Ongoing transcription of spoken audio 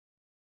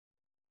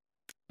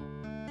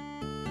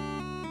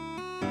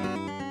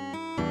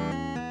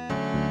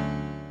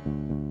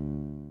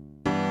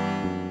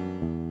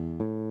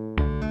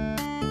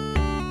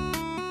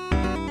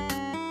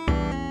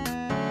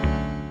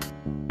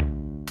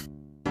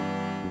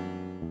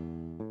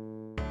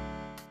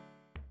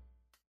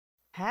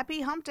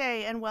Happy Hump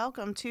Day and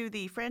welcome to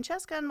the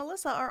Francesca and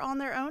Melissa Are on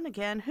Their Own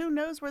Again. Who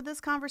knows where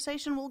this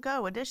conversation will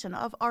go edition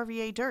of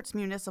RVA Dirt's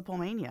Municipal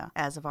Mania.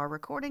 As of our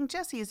recording,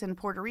 Jesse is in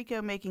Puerto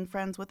Rico making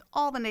friends with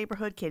all the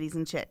neighborhood kitties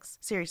and chicks.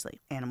 Seriously,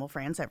 animal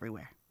friends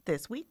everywhere.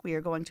 This week, we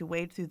are going to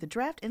wade through the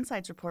Draft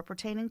Insights report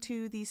pertaining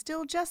to the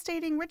still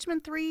gestating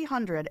Richmond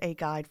 300, a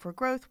guide for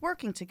growth,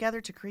 working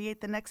together to create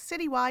the next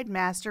citywide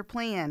master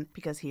plan.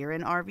 Because here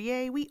in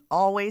RVA, we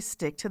always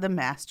stick to the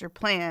master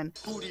plan.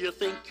 Who do you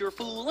think you're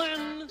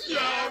fooling? You're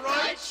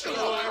right, sure.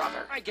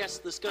 Brother, I guess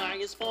the sky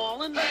is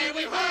falling. Hey,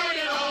 we've heard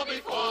it all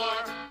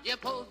before. You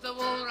pulled the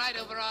wool right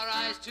over our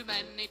eyes too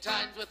many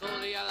times with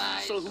all your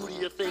lies. So who do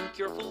you think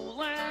you're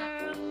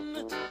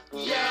fooling?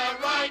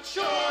 Yeah, right,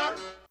 sure.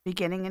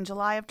 Beginning in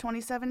July of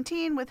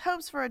 2017, with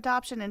hopes for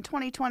adoption in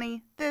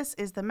 2020, this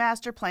is the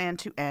master plan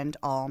to end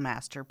all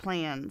master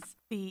plans.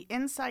 The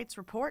Insights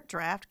Report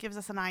draft gives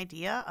us an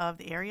idea of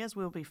the areas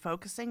we'll be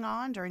focusing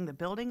on during the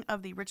building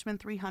of the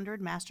Richmond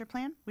 300 master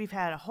plan. We've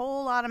had a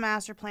whole lot of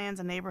master plans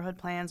and neighborhood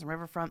plans and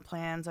riverfront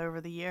plans over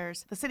the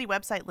years. The city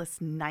website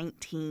lists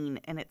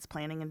 19 in its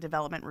Planning and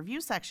Development Review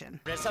section.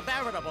 It's a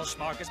veritable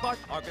smorgasbord.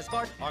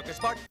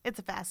 It's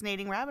a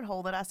fascinating rabbit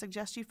hole that I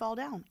suggest you fall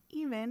down,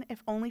 even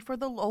if only for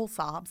the lol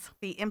sobs.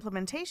 The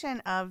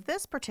implementation of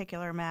this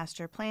particular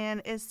master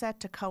plan is set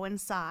to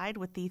coincide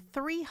with the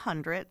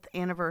 300th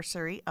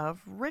anniversary of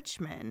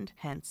Richmond,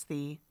 hence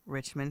the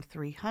Richmond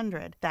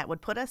 300. That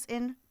would put us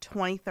in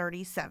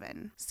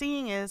 2037.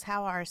 Seeing is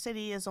how our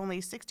city is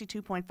only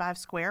 62.5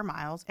 square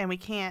miles and we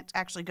can't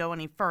actually go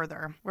any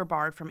further. We're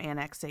barred from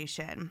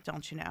annexation,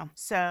 don't you know?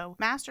 So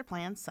master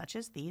plans such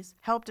as these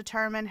help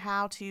determine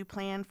how to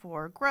plan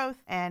for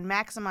growth and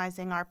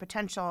maximizing our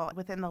potential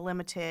within the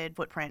limited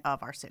footprint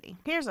of our city.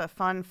 Here's a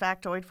fun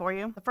factoid for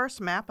you. The first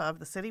map of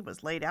the city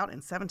was laid out in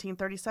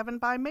 1737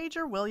 by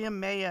Major William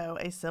Mayo,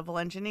 a civil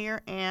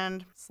engineer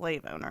and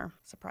slave owner.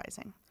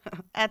 Surprising.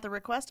 At the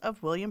request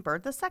of William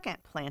Byrd II,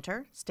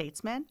 planter,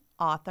 statesman,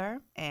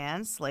 author,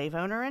 and slave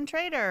owner and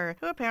trader,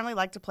 who apparently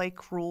liked to play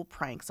cruel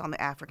pranks on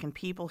the African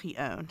people he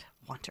owned.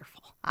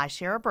 Wonderful. I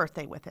share a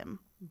birthday with him.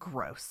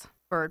 Gross.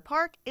 Byrd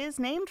Park is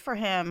named for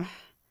him,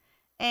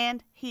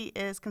 and he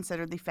is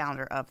considered the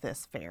founder of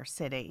this fair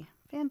city.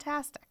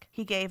 Fantastic.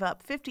 He gave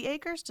up 50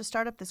 acres to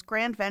start up this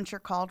grand venture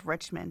called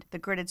Richmond. The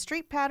gridded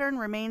street pattern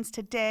remains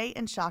today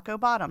in Shockoe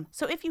Bottom.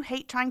 So if you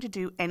hate trying to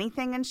do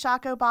anything in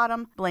Shockoe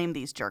Bottom, blame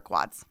these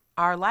jerkwads.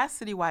 Our last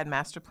citywide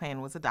master plan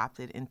was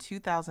adopted in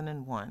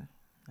 2001.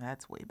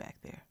 That's way back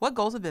there. What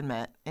goals have been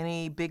met?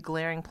 Any big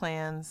glaring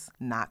plans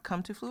not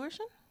come to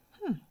fruition?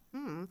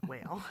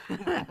 Well,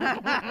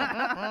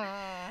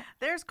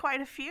 there's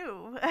quite a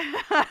few,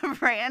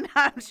 Fran.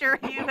 I'm sure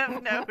you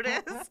have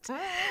noticed.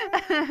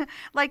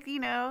 Like,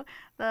 the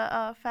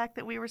fact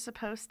that we were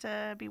supposed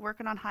to be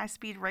working on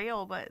high-speed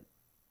rail, but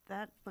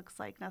that looks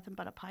like nothing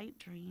but a pipe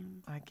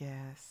dream. I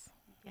guess.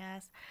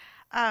 Yes.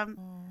 I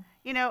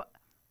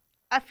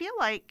feel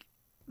like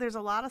there's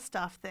a lot of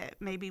stuff that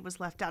maybe was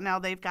left out. Now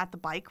they've got the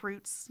bike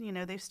routes.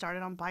 They've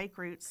started on bike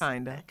routes.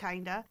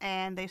 Kinda.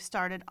 And they've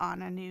started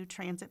on a new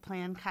transit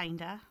plan,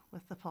 kinda,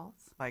 with the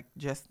Pulse. Like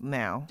just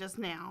now. Just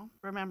now.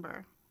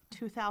 Remember,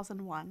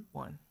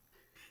 2001.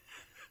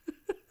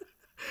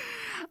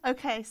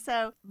 Okay,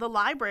 so the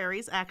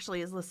libraries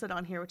actually is listed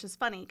on here, which is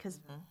funny because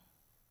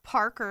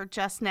Parker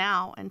just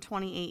now in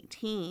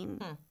 2018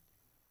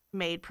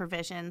 made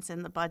provisions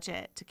in the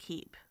budget to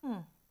keep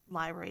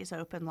libraries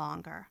open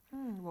longer.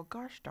 Well,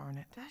 gosh darn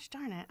it. Gosh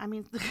darn it. I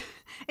mean,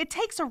 it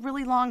takes a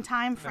really long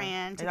time,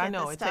 Fran, to get this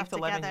stuff together. I know, it takes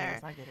 11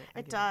 years. I get it.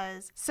 It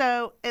does.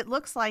 So it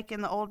looks like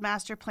in the old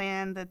master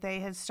plan that they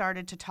had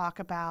started to talk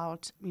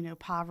about,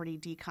 poverty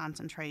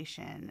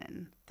deconcentration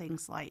and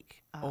things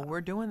like...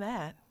 we're doing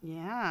that.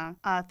 Yeah.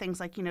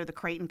 Things like, the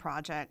Creighton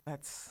Project.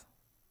 That's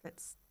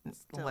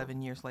still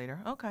 11 years later.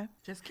 Okay.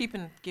 Just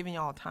giving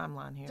y'all a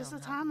timeline here. Just a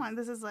timeline.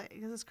 This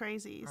is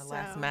crazy. Our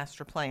last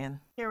master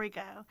plan. Here we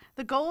go.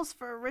 The goals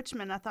for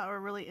Richmond I thought were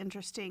really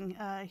interesting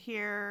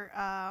here.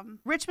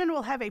 Richmond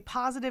will have a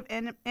positive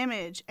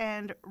image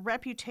and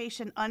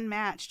reputation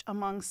unmatched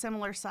among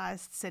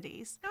similar-sized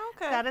cities.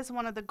 Okay. That is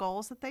one of the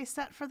goals that they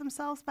set for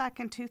themselves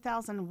back in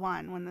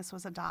 2001 when this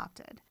was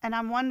adopted. And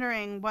I'm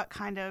wondering what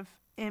kind of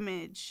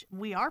image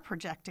we are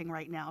projecting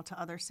right now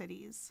to other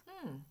cities.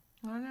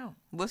 I don't know.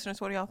 Listeners,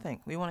 what do y'all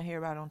think? We want to hear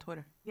about it on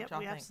Twitter. Yep,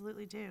 we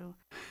absolutely do.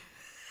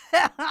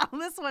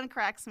 This one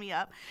cracks me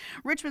up.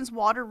 Richmond's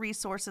water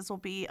resources will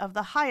be of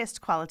the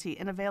highest quality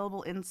and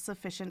available in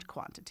sufficient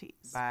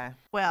quantities. Bye.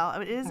 Well,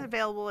 it is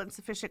available in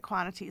sufficient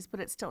quantities, but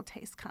it still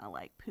tastes kind of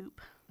like poop.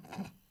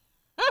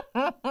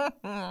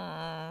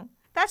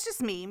 That's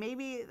just me.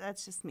 Maybe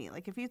that's just me.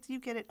 Like if you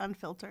get it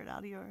unfiltered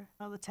out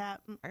of the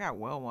tap. I got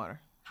well water.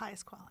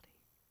 Highest quality.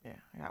 Yeah,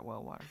 I got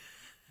well water.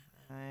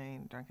 I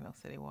ain't drinking no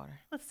city water.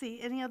 Let's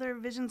see. Any other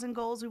visions and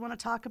goals we want to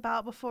talk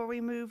about before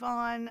we move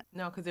on?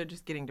 No, because they're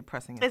just getting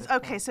depressing. At It's this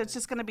okay, point. so it's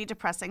just going to be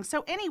depressing.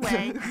 So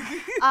anyway,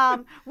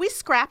 we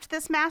scrapped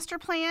this master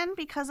plan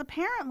because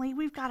apparently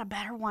we've got a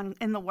better one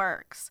in the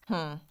works.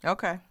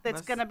 Okay.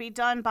 That's going to be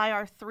done by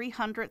our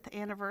 300th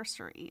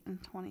anniversary in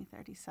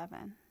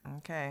 2037.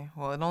 Okay.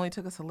 Well, it only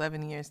took us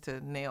 11 years to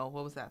nail,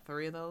 what was that,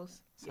 3 of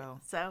those?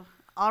 So,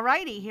 all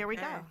righty, here we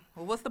go.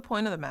 Well, what's the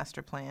point of the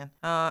master plan?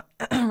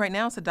 Right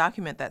now, it's a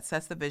document that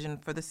sets the vision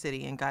for the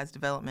city and guides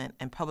development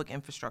and public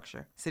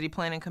infrastructure. City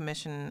Planning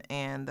Commission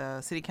and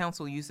the City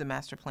Council use the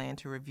master plan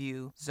to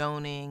review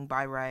zoning,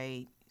 by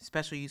right,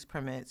 special use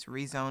permits,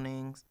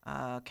 rezonings,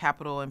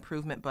 capital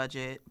improvement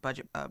budget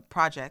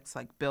projects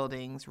like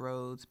buildings,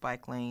 roads,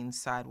 bike lanes,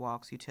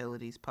 sidewalks,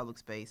 utilities, public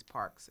space,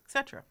 parks,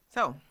 etc.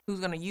 So, who's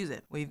going to use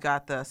it? We've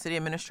got the city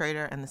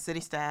administrator and the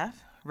city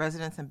staff,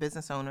 residents and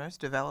business owners,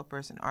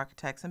 developers and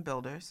architects and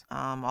builders.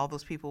 All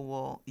those people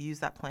will use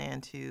that plan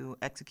to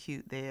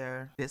execute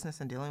their business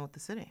in dealing with the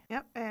city.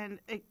 Yep, and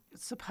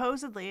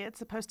supposedly it's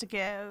supposed to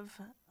give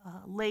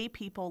lay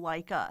people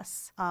like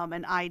us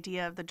an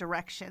idea of the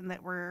direction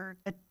that we're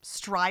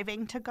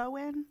striving to go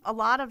in. A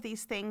lot of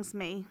these things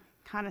may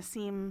kind of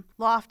seem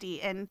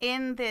lofty, and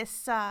in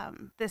this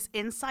this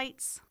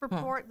insights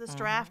report, this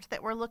draft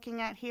that we're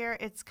looking at here,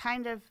 it's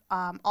kind of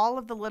all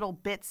of the little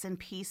bits and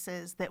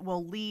pieces that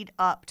will lead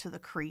up to the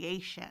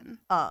creation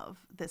of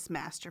this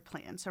master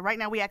plan. So right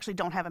now we actually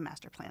don't have a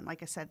master plan.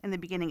 Like I said in the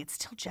beginning, it's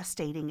still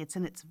gestating. It's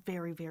in its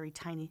very, very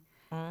tiny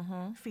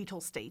fetal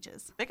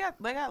stages. They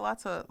got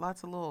lots of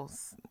little,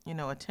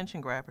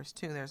 attention grabbers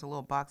too. There's a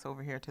little box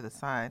over here to the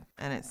side,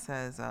 and it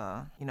says,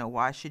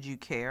 why should you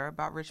care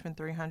about Richmond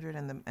 300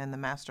 and the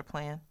master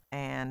plan?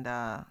 And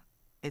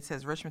it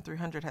says Richmond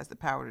 300 has the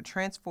power to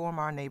transform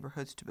our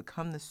neighborhoods to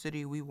become the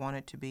city we want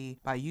it to be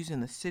by using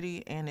the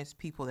city and its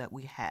people that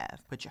we have.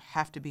 But you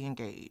have to be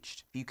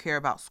engaged. If you care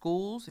about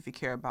schools, if you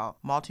care about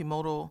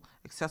multimodal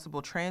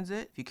accessible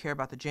transit, if you care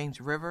about the James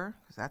River,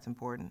 because that's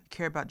important, if you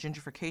care about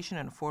gentrification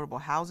and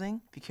affordable housing,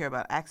 if you care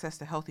about access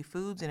to healthy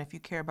foods, and if you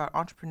care about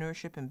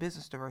entrepreneurship and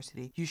business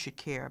diversity, you should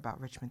care about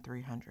Richmond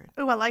 300.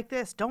 Ooh, I like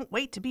this. Don't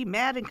wait to be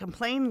mad and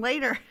complain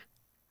later.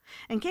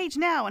 Engage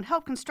now and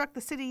help construct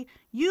the city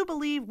you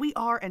believe we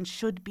are and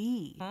should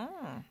be.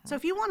 So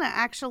if you want to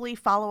actually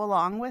follow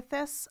along with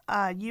this,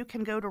 you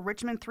can go to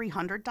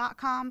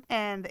richmond300.com,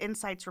 and the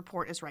Insights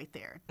report is right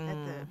there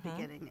at the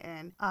beginning.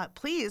 And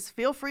please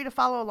feel free to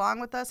follow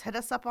along with us. Hit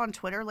us up on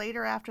Twitter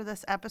later after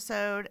this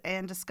episode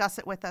and discuss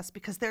it with us,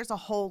 because there's a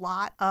whole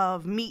lot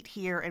of meat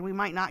here, and we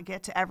might not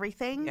get to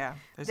everything. Yeah,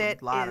 there's a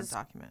lot of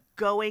document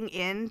going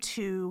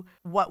into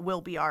what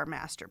will be our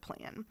master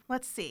plan.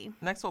 Let's see.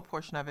 Next little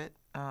portion of it,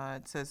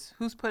 it says,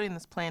 who's putting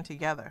this plan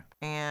together?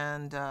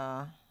 And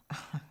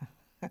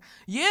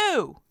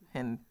you!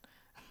 And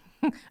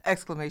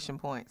exclamation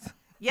points.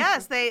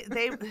 Yes, they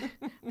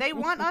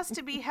want us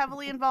to be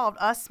heavily involved,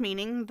 us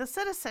meaning the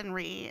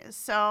citizenry.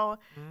 So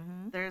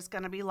there's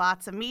going to be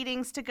lots of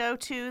meetings to go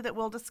to that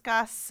we'll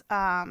discuss,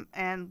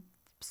 and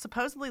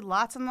supposedly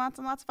lots and lots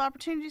and lots of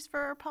opportunities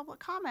for public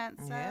comment.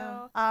 So,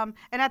 Yeah.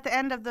 And at the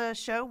end of the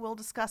show, we'll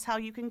discuss how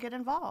you can get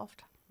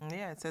involved.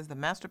 Yeah, it says the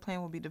master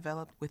plan will be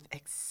developed with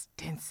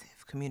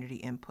extensive community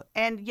input.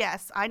 And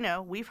yes, I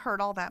know, we've heard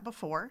all that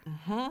before.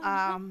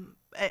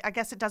 I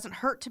guess it doesn't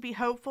hurt to be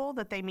hopeful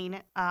that they mean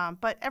it.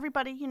 But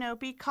everybody,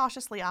 be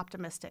cautiously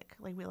optimistic.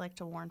 Like we like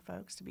to warn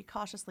folks to be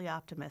cautiously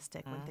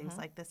optimistic when things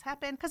like this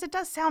happen, because it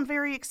does sound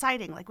very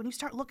exciting. Like when you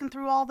start looking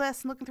through all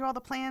this and looking through all the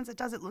plans,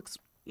 it looks,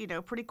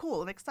 pretty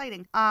cool and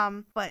exciting.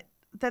 But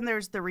then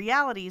there's the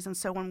realities. And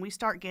so when we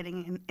start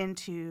getting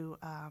into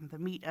the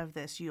meat of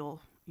this,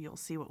 you'll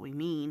see what we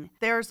mean.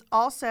 There's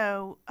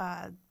also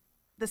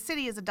the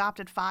city has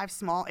adopted 5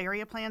 small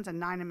area plans and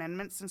 9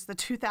 amendments since the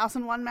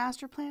 2001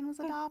 master plan was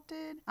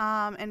adopted.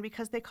 And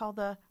because they call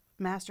the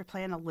master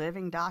plan a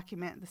living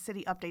document, the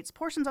city updates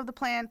portions of the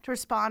plan to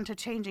respond to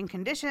changing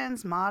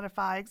conditions,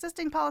 modify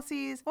existing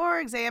policies, or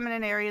examine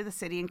an area of the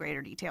city in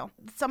greater detail.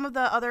 Some of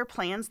the other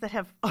plans that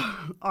have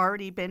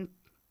already been,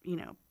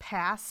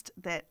 passed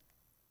that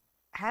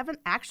haven't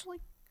actually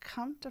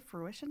come to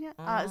fruition yet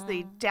is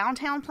the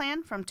downtown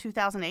plan from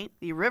 2008,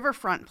 the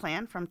riverfront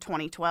plan from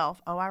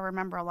 2012. Oh, I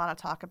remember a lot of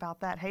talk about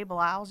that. Hey,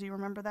 Belials, you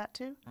remember that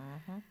too?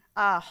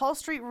 Hull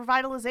Street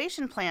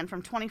revitalization plan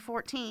from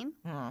 2014.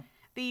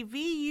 The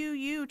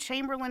VUU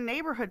Chamberlain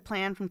neighborhood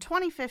plan from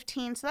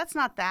 2015. So that's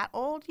not that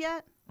old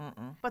yet.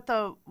 But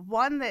the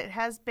one that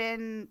has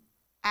been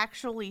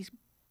actually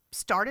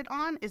started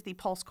on is the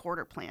Pulse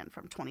Quarter plan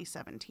from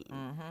 2017.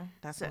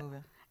 That's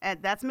moving.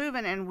 And that's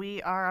moving, and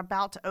we are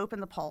about to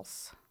open the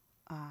Pulse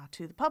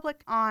to the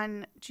public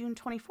on June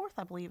 24th,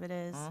 I believe it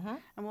is.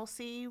 And we'll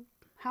see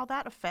how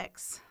that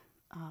affects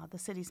the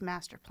city's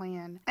master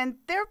plan. And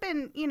there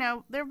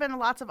have been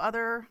lots of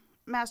other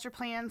master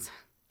plans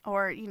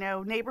or,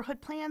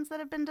 neighborhood plans that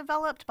have been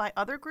developed by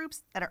other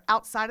groups that are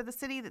outside of the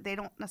city that they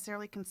don't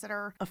necessarily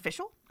consider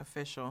official.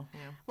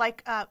 Yeah.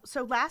 Like,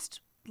 so last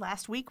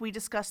week we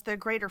discussed the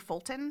Greater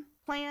Fulton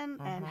plan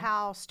and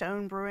how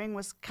Stone Brewing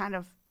was kind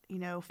of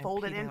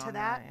folded Impeding into on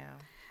that. Yeah.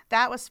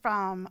 That was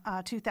from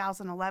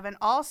 2011.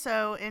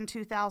 Also in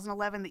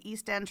 2011, the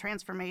East End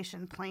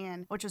Transformation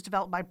Plan, which was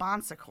developed by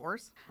Bon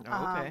Secours.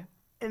 Oh, okay.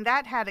 And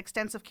that had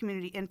extensive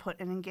community input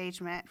and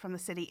engagement from the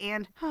city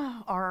and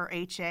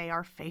RRHA,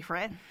 our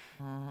favorite.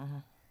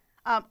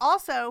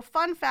 Also,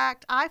 fun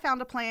fact, I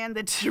found a plan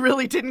that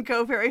really didn't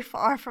go very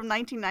far from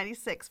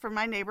 1996 for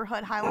my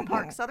neighborhood, Highland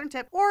Park, Southern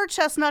Tip, or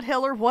Chestnut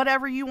Hill, or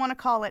whatever you want to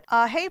call it.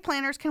 Hey,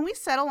 planners, can we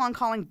settle on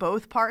calling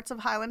both parts of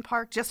Highland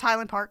Park just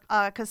Highland Park?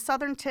 Because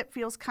Southern Tip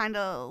feels kind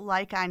of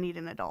like I need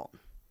an adult.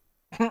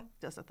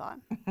 Just a thought.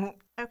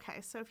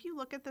 Okay, so if you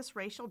look at this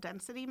racial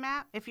density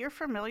map, if you're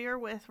familiar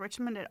with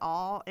Richmond at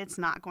all, it's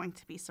not going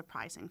to be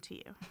surprising to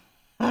you.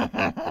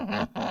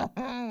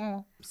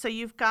 So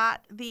you've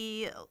got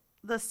the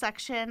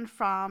section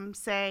from,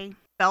 say,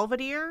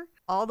 Belvedere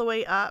all the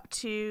way up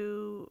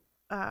to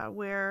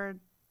where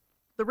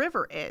the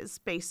river is,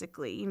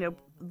 basically,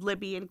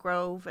 Libby and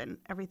Grove and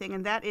everything.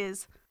 And that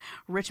is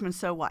Richmond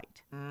So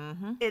White.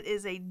 Mm-hmm. It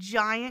is a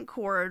giant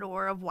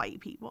corridor of white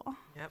people.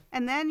 Yep.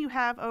 And then you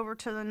have over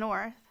to the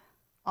north,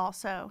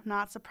 also,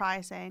 not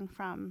surprising,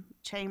 from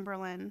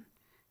Chamberlain,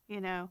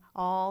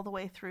 all the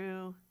way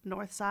through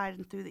North Side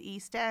and through the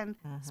East End.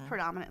 Mm-hmm. It's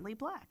predominantly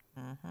black.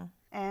 Mm-hmm.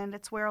 And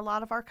it's where a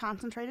lot of our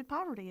concentrated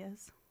poverty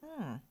is.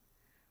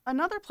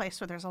 Another place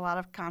where there's a lot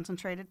of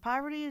concentrated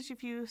poverty is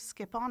if you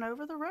skip on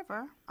over the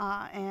river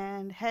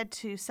and head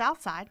to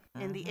Southside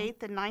in the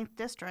 8th and 9th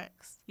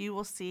districts. You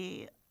will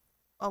see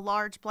a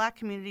large black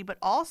community, but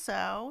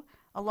also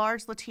a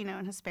large Latino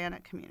and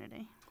Hispanic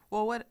community.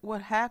 Well,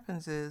 what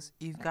happens is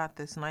you've got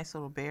this nice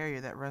little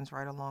barrier that runs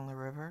right along the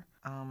river,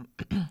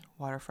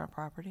 waterfront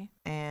property,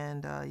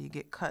 and you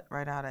get cut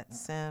right out at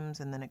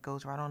Sims, and then it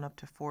goes right on up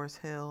to Forest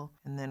Hill,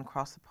 and then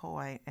across the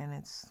Powhite, and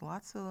it's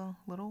lots of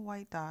little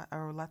white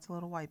lots of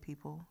little white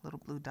people, little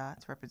blue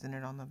dots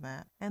represented on the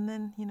map, and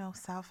then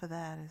south of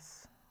that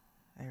is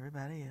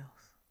everybody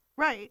else.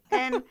 Right,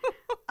 and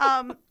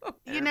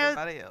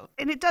everybody else.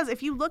 And it does.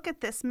 If you look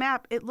at this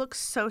map, it looks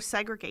so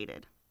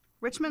segregated.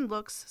 Richmond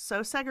looks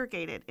so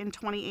segregated in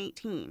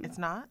 2018. It's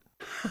not?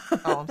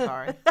 Oh, I'm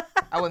sorry.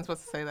 I wasn't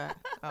supposed to say that.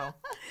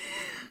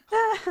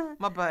 Oh.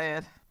 My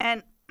bad.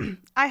 And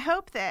I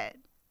hope that,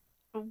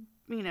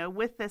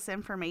 with this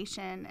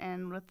information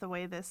and with the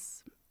way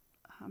this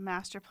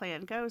master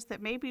plan goes,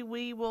 that maybe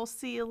we will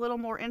see a little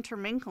more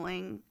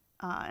intermingling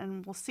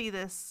and we'll see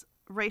this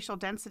racial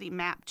density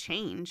map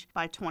change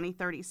by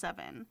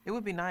 2037. It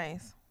would be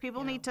nice.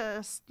 People need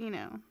to,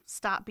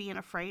 stop being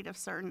afraid of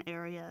certain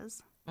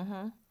areas.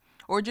 Mm-hmm.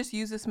 Or just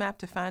use this map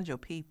to find your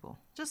people.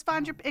 Just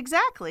find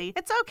exactly.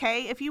 It's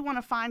okay if you want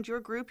to find your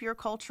group, your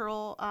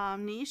cultural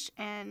niche,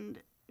 and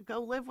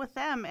go live with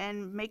them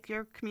and make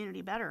your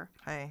community better.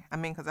 Hey,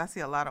 because I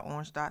see a lot of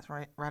orange dots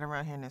right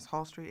around here in this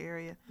Hall Street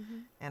area. Mm-hmm.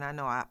 And I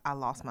know I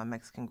lost my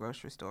Mexican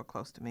grocery store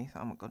close to me, so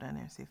I'm going to go down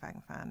there and see if I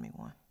can find me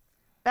one.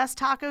 Best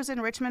tacos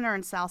in Richmond are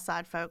in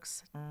Southside,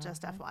 folks.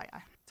 Just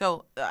FYI.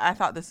 So I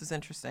thought this was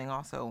interesting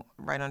also,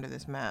 right under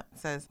this map. It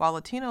says, while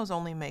Latinos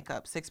only make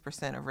up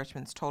 6% of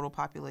Richmond's total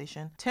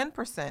population,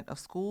 10% of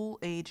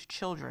school-age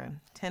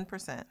children,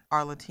 10%,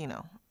 are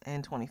Latino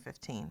in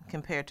 2015,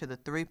 compared to the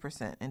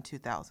 3% in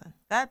 2000.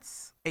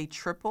 That's a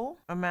triple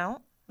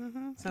amount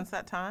since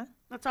that time.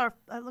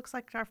 It looks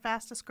like our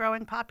fastest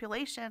growing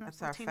population.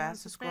 That's our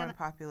fastest growing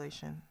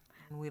population,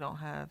 and we don't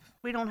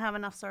have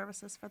enough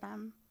services for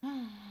them.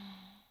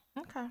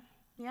 Okay.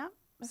 Yeah.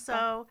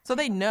 So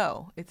they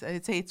know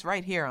it's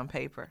right here on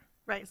paper.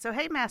 Right. So,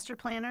 hey, master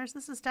planners,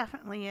 this is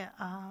definitely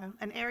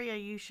an area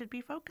you should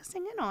be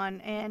focusing in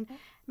on. And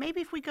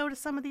maybe if we go to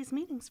some of these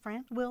meetings,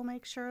 Fran, we'll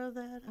make sure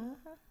that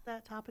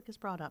that topic is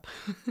brought up.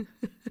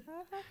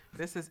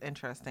 This is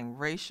interesting.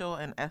 Racial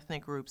and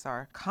ethnic groups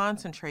are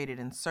concentrated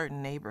in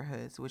certain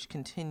neighborhoods, which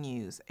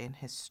continues a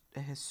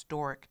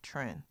historic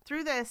trend.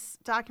 Through this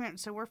document,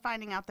 so we're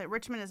finding out that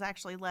Richmond is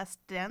actually less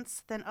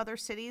dense than other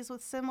cities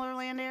with similar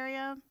land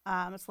area.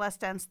 It's less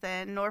dense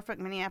than Norfolk,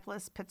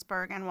 Minneapolis,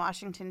 Pittsburgh, and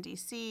Washington,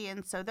 D.C.,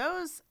 and so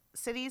those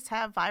cities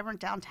have vibrant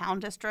downtown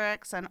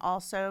districts and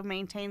also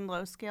maintain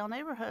low-scale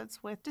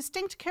neighborhoods with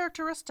distinct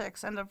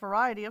characteristics and a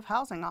variety of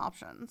housing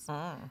options.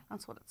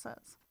 That's what it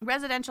says.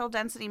 Residential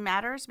density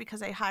matters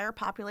because a higher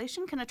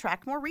population can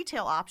attract more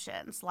retail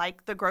options,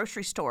 like the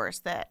grocery stores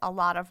that a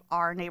lot of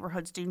our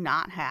neighborhoods do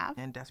not have.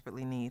 And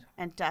desperately need.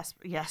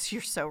 Yes,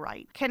 you're so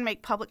right. Can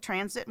make public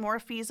transit more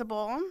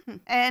feasible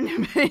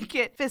and make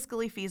it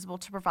fiscally feasible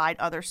to provide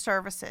other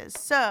services.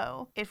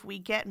 So if we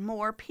get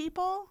more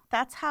people,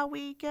 that's how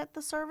we get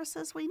the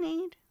services we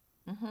need.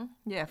 Mm-hmm.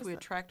 Yeah, if we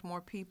attract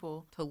more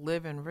people to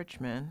live in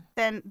Richmond,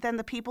 then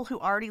the people who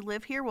already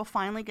live here will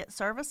finally get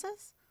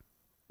services.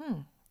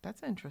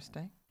 That's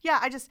interesting.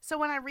 Yeah, so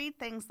when I read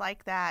things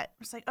like that,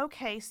 it's like,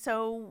 okay,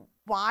 so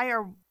why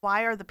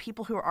are the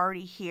people who are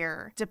already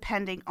here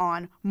depending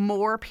on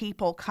more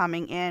people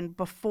coming in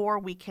before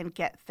we can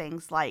get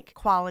things like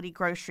quality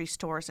grocery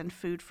stores and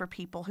food for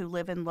people who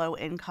live in low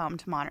income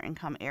to moderate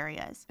income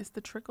areas? It's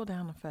the trickle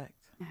down effect.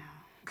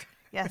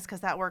 Yes, because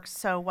that works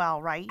so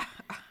well, right?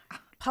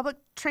 public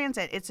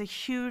transit, it's a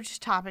huge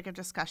topic of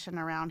discussion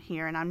around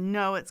here, and I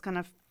know it's going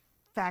to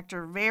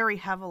factor very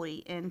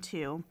heavily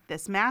into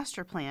this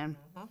master plan.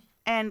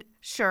 And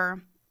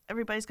sure,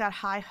 everybody's got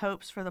high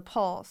hopes for the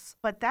Pulse,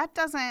 but that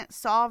doesn't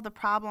solve the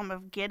problem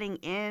of getting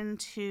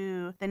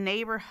into the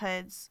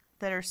neighborhoods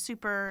that are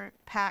super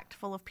packed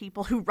full of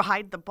people who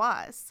ride the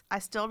bus. I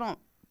still don't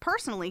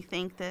personally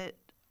think that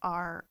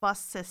our bus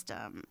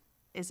system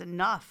is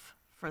enough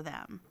for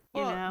them.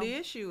 You know? The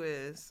issue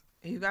is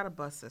you got a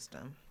bus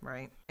system,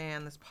 right?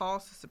 And this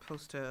Pulse is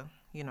supposed to,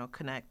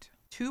 connect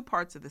two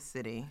parts of the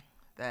city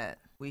that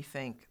we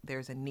think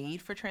there's a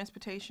need for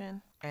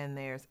transportation and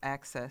there's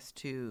access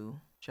to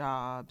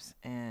jobs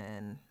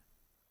and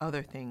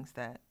other things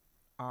that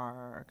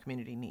our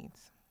community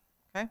needs.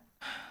 Okay?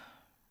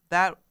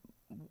 That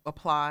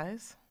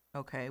applies.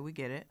 Okay, we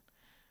get it.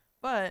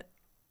 But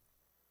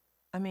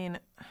I mean,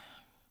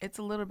 it's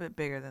a little bit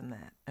bigger than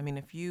that. I mean,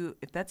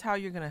 if that's how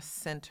you're going to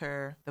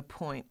center the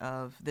point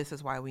of this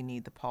is why we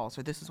need the Pulse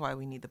or this is why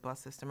we need the bus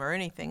system or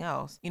anything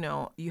else,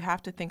 you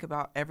have to think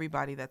about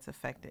everybody that's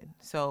affected.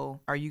 So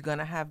are you going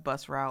to have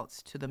bus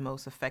routes to the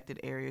most affected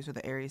areas or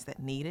the areas that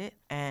need it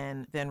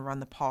and then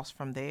run the Pulse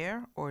from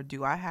there? Or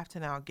do I have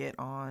to now get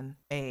on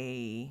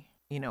a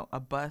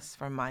bus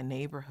from my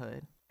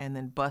neighborhood and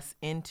then bus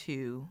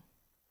into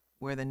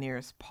where the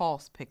nearest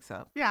Pulse picks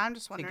up? Yeah, I'm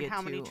just wondering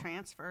how many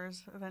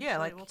transfers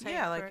eventually will take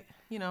for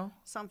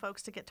some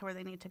folks to get to where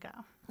they need to go.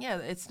 Yeah,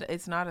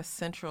 it's not a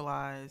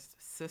centralized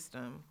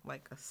system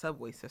like a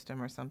subway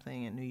system or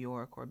something in New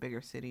York or a bigger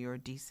city or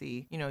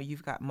DC.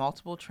 You've got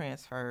multiple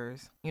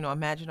transfers.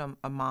 Imagine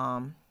a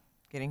mom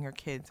getting her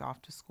kids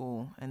off to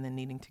school and then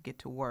needing to get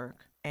to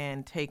work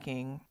and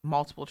taking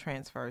multiple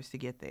transfers to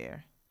get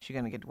there. Is she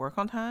going to get to work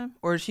on time,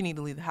 or does she need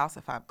to leave the house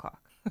at 5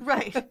 o'clock?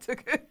 Right. to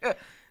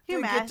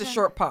get the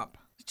short pump.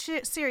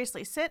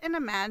 Seriously, sit and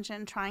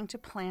imagine trying to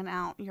plan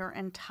out your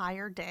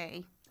entire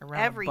day,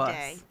 every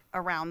day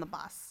around the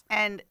bus.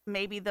 And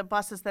maybe the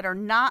buses that are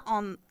not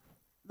on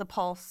the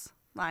Pulse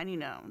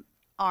line,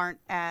 aren't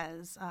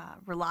as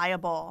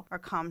reliable or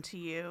come to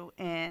you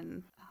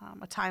in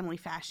a timely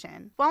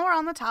fashion. While we're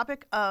on the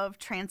topic of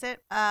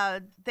transit,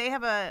 they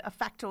have a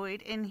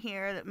factoid in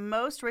here that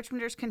most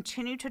Richmonders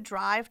continue to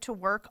drive to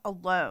work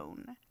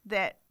alone.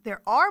 That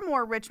there are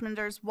more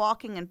Richmonders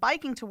walking and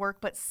biking to work,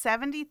 but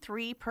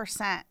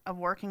 73% of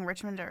working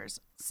Richmonders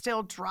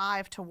still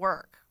drive to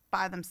work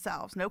by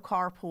themselves. No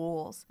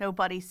carpools, no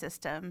buddy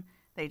system.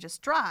 They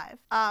just drive.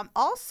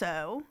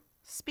 Also,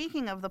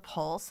 speaking of the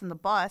Pulse and the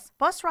bus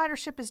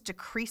ridership is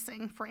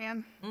decreasing,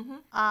 Fran.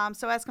 Mm-hmm.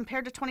 So as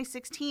compared to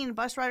 2016,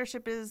 bus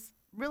ridership is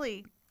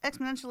really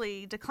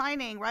exponentially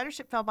declining.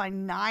 Ridership fell by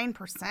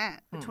 9%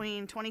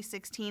 between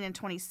 2016 and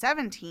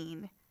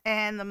 2017.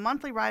 And the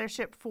monthly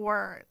ridership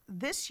for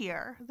this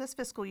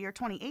fiscal year,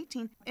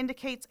 2018,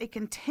 indicates a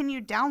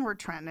continued downward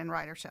trend in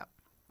ridership.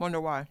 Wonder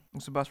why?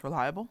 Was the bus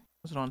reliable?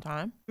 Was it on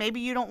time? Maybe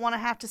you don't want to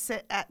have to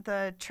sit at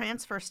the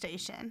transfer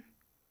station.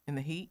 In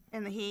the heat?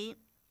 In the heat,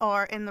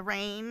 or in the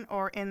rain,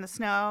 or in the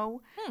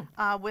snow,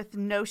 with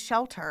no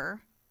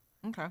shelter.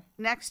 Okay.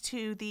 Next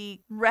to the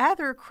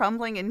rather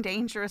crumbling and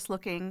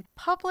dangerous-looking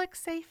public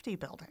safety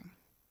building.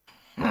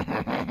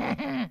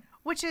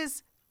 Which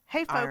is...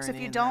 Hey, folks, if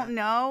you don't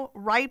know,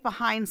 right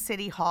behind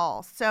City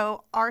Hall.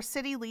 So our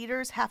city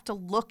leaders have to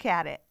look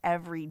at it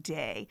every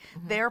day.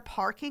 Mm-hmm. Their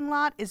parking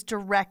lot is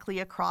directly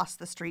across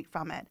the street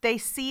from it. They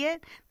see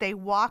it. They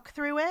walk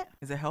through it.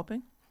 Is it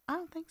helping? I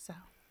don't think so.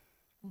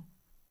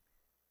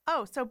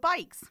 Oh, so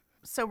bikes.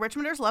 So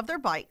Richmonders love their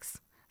bikes,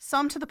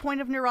 some to the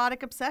point of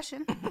neurotic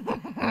obsession.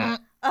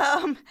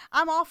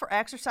 I'm all for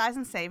exercise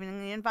and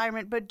saving the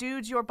environment, but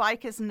dudes, your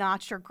bike is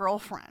not your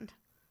girlfriend.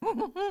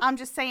 I'm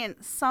just saying,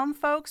 some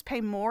folks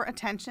pay more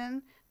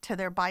attention to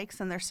their bikes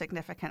than their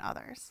significant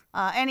others.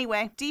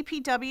 Anyway,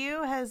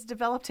 DPW has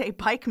developed a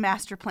bike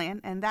master plan,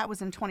 and that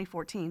was in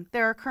 2014.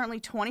 There are currently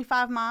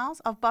 25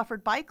 miles of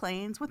buffered bike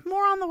lanes with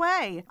more on the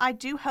way. I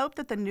do hope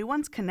that the new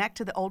ones connect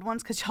to the old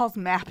ones because y'all's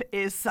map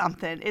is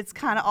something. It's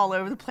kind of all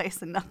over the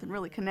place and nothing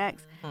really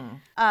connects.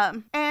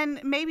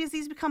 And maybe as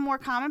these become more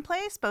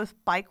commonplace, both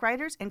bike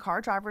riders and car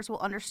drivers will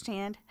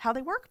understand how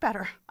they work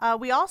better.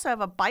 We also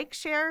have a bike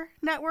share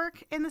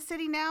network in the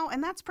city now,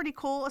 and that's pretty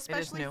cool,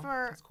 especially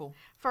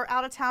for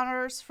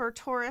out-of-towners, for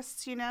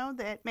tourists,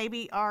 that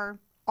maybe are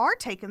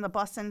taking the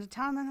bus into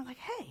town, and then they're like,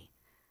 hey,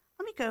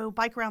 let me go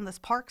bike around this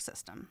park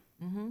system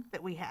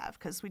that we have,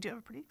 because we do have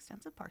a pretty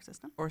extensive park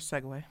system. Or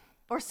Segway.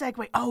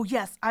 Oh,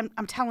 yes.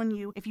 I'm telling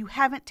you, if you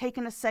haven't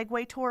taken a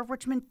Segway tour of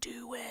Richmond,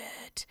 do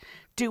it.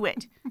 Do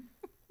it.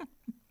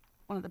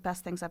 One of the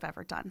best things I've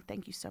ever done.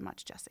 Thank you so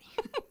much, Jessie.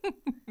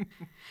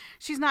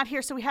 She's not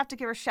here, so we have to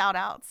give her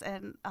shout-outs,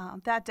 and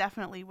that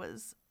definitely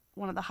was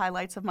one of the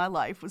highlights of my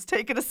life, was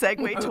taking a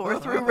Segway tour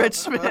through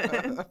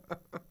Richmond.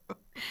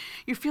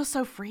 You feel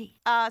so free.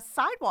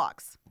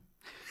 Sidewalks.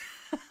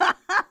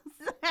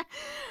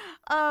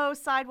 Oh,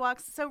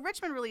 sidewalks. So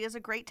Richmond really is a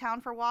great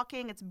town for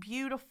walking. It's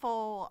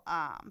beautiful,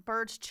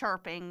 birds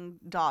chirping,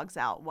 dogs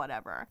out,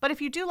 whatever. But if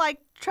you do like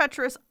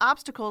treacherous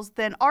obstacles,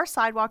 then our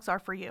sidewalks are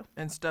for you.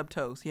 And stub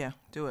toes. Yeah,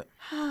 do it.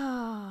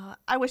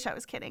 I wish I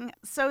was kidding.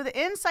 So the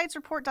Insights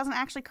report doesn't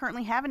actually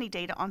currently have any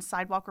data on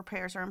sidewalk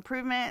repairs or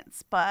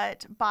improvements,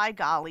 but by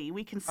golly,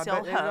 we can still I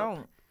bet they hope.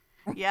 don't.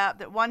 Yeah,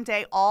 that one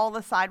day all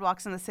the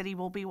sidewalks in the city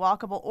will be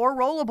walkable or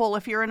rollable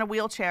if you're in a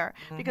wheelchair.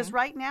 Because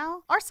right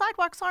now, our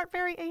sidewalks aren't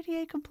very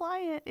ADA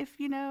compliant, if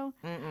you know.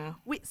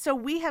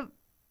 We have,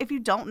 if you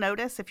don't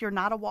notice, if you're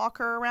not a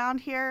walker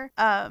around here,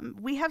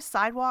 we have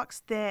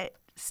sidewalks that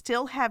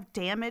still have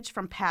damage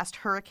from past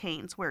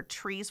hurricanes where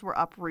trees were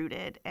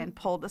uprooted and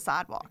pulled the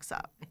sidewalks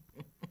up.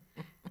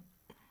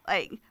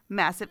 Like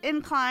massive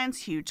inclines,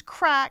 huge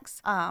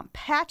cracks,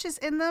 patches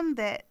in them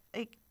that,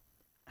 like,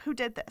 who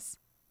did this?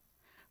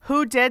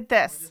 Who did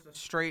this? Just a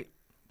straight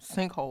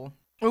sinkhole.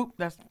 Oop,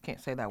 can't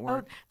say that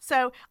word.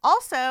 So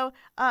also,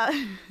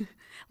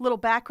 little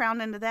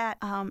background into that.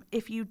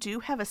 If you do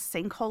have a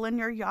sinkhole in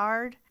your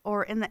yard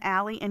or in the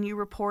alley and you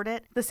report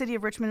it, the city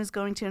of Richmond is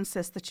going to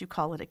insist that you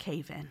call it a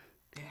cave-in.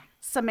 Yeah.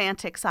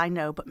 Semantics, I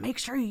know, but make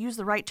sure you use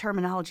the right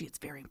terminology. It's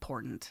very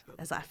important,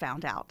 as I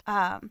found out.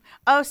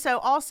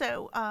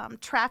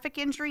 Traffic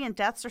injury and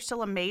deaths are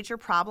still a major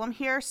problem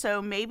here,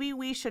 so maybe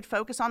we should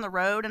focus on the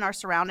road and our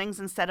surroundings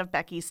instead of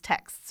Becky's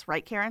texts.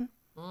 Right, Karen?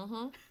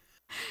 Mm-hmm.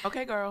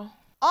 Okay, girl.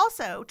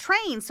 Also,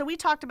 trains. So we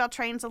talked about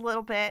trains a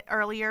little bit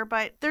earlier,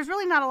 but there's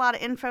really not a lot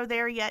of info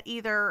there yet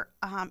either,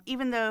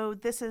 even though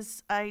this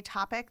is a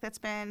topic that's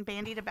been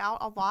bandied about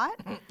a lot.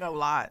 A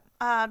lot.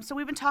 So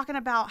we've been talking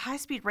about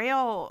high-speed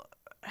rail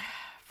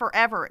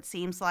forever, it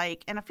seems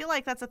like. And I feel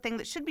like that's a thing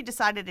that should be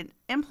decided and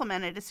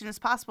implemented as soon as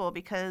possible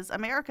because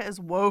America is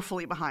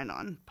woefully behind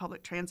on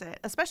public transit,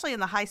 especially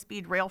in the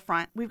high-speed rail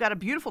front. We've got a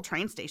beautiful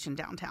train station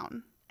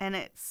downtown, and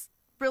it's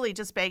really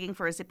just begging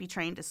for a zippy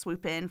train to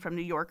swoop in from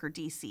New York or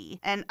D.C.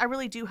 And I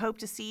really do hope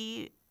to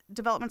see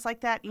developments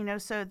like that, you know,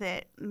 so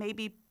that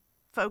maybe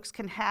folks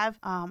can have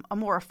a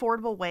more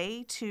affordable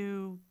way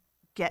to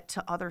get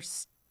to other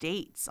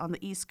states on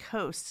the East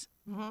Coast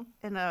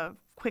in a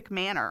quick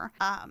manner.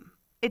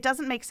 It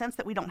doesn't make sense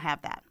that we don't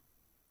have that.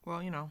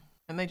 Well, you know,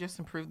 and they just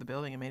improved the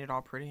building and made it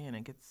all pretty, and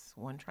it gets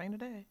one train a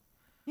day.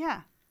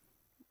 Yeah.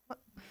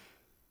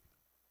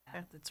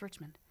 It's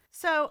Richmond.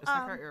 So, Just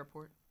like our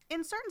airport.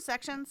 in certain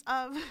sections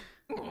of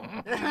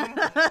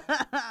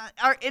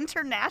our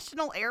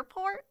international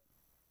airport,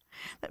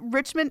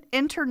 Richmond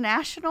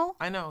International,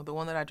 I know, the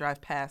one that I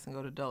drive past and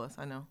go to Dulles.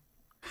 I know.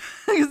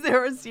 because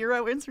there are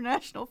 0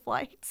 international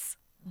flights.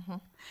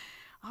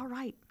 All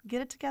right,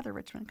 get it together,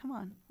 Richmond. Come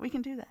on, we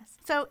can do this.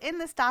 So in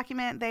this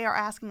document, they are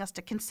asking us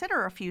to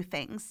consider a few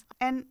things.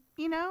 And,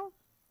 you know,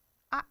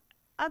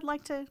 I'd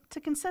like to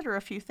consider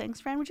a few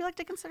things. Fran, would you like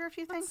to consider a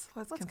few things?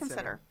 Let's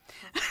consider.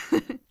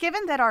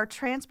 Given that our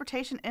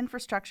transportation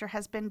infrastructure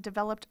has been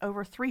developed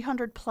over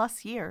 300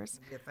 plus years,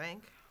 You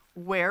think?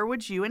 where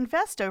would you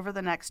invest over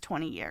the next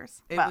 20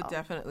 years? It would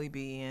definitely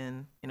be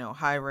in, you know,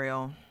 high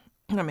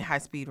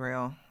speed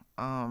rail.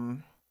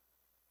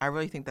 I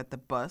really think that the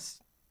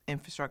bus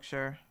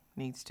infrastructure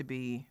needs to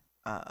be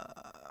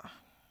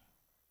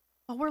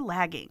Well, we're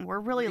lagging. We're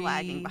really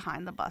lagging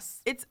behind the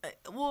bus. It's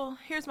well,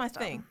 here's my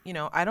thing. You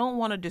know, I don't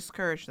want to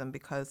discourage them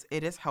because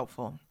it is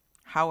helpful.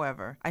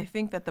 However, I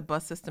think that the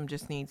bus system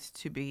just needs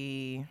to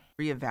be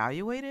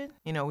reevaluated.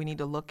 You know, we need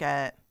to look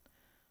at,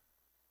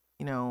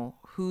 you know,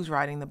 who's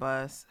riding the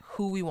bus,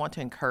 who we want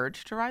to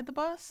encourage to ride the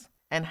bus,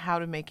 and how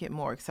to make it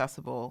more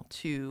accessible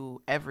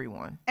to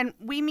everyone. And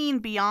we mean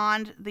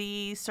beyond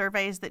the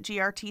surveys that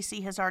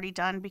GRTC has already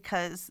done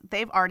because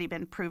they've already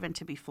been proven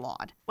to be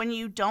flawed. When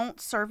you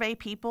don't survey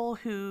people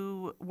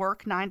who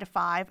work 9 to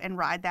 5 and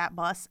ride that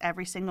bus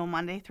every single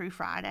Monday through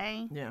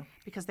Friday Yeah.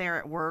 because they're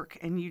at work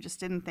and you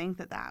just didn't think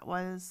that that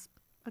was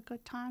a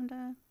good time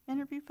to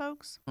interview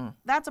folks,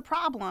 that's a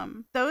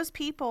problem. Those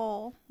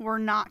people were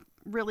not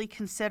really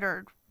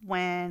considered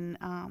when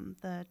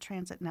the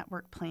transit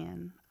network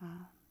plan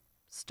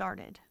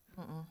started.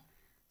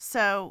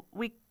 So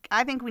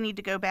I think we need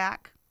to go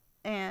back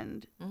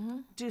and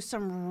do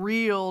some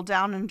real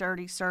down and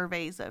dirty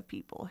surveys of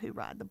people who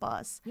ride the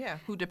bus. Yeah,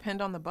 who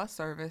depend on the bus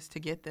service to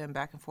get them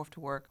back and forth to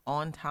work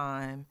on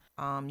time.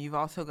 You've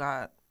also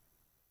got,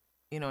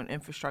 you know, an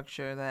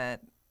infrastructure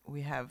that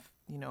we have,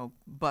 you know,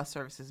 bus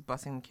services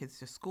busing kids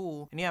to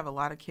school. And you have a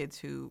lot of kids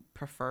who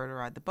prefer to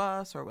ride the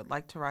bus or would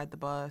like to ride the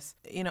bus.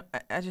 You know,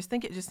 I just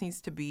think it just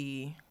needs to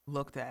be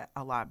looked at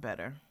a lot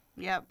better.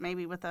 Yep,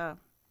 maybe with a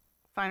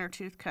finer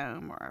tooth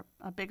comb or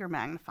a bigger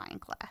magnifying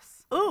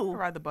glass. I Ooh,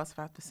 ride the bus if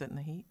I have to sit in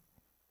the heat.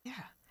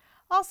 yeah.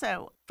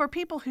 Also, for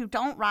people who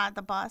don't ride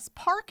the bus,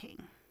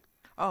 parking.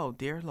 Oh,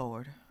 dear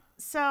Lord.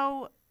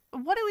 So,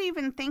 what are we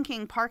even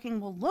thinking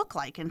parking will look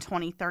like in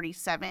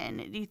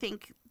 2037? Do you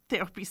think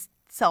there'll be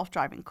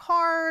self-driving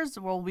cars?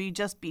 Will we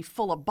just be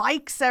full of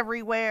bikes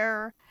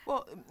everywhere?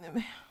 Well,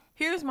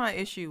 here's my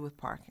issue with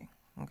parking,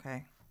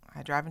 okay?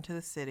 I drive into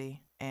the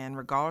city, and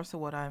regardless of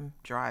what I'm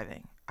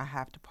driving, I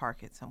have to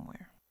park it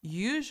somewhere.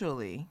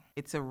 Usually,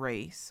 it's a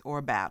race or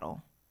a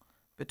battle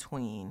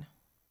between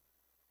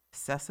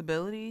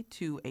accessibility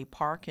to a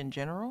park in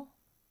general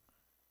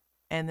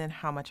and then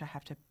how much I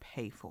have to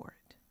pay for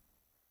it.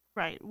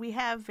 Right. We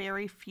have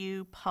very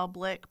few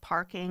public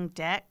parking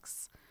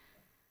decks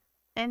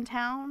in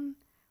town,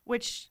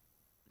 which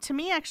to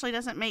me actually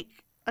doesn't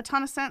make a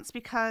ton of sense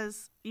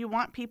because you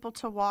want people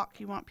to walk,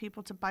 you want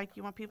people to bike,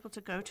 you want people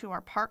to go to our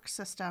park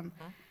system,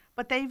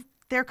 but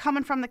they're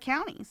coming from the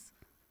counties.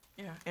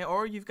 Yeah,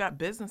 or you've got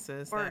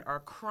businesses that are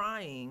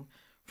crying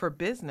for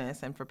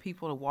business and for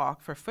people to walk,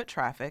 for foot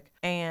traffic,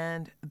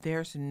 and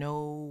there's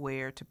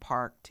nowhere to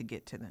park to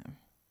get to them.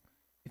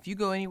 If you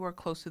go anywhere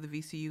close to the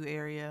VCU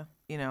area,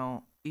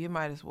 you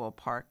might as well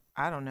park.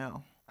 I don't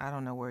know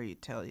where you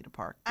tell you to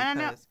park. And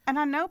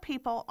I know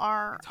people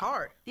are. It's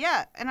hard.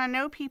 Yeah, and I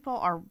know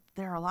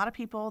there are a lot of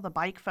people, the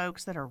bike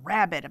folks, that are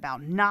rabid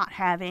about not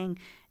having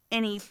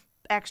any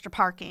extra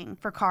parking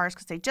for cars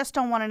because they just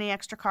don't want any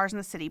extra cars in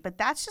the city. But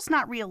that's just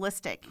not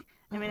realistic.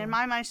 I mean, in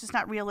my mind, it's just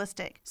not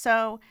realistic.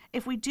 So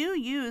if we do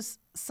use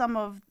some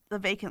of the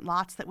vacant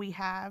lots that we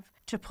have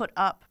to put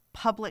up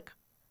public,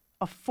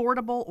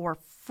 affordable, or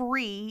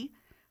free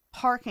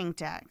parking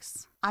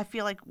decks, I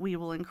feel like we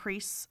will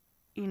increase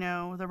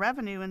the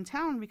revenue in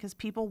town because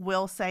people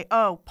will say,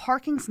 oh,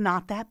 parking's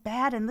not that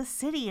bad in the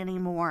city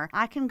anymore.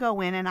 I can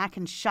go in and I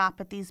can shop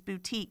at these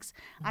boutiques.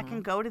 I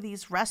can go to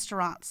these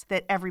restaurants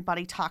that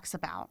everybody talks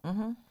about.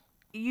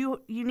 You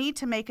need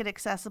to make it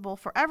accessible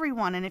for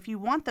everyone. And if you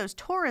want those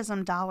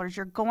tourism dollars,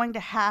 you're going to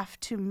have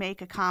to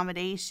make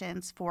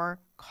accommodations for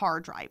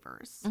car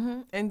drivers.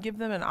 And give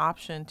them an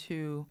option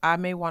to, I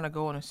may want to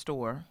go in a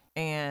store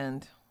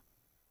and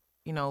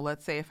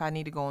let's say if I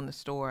need to go in the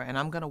store and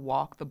I'm going to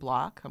walk the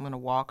block, I'm going to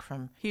walk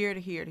from here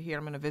to here to here,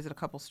 I'm going to visit a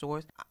couple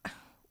stores.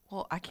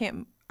 Well, I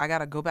can't, I got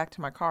to go back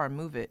to my car and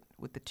move it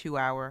with the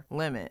 2-hour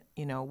limit.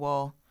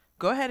 Well,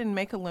 go ahead and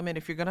make a limit.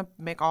 If you're going to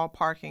make all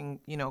parking,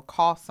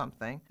 cost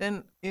something,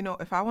 then,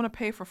 if I want to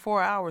pay for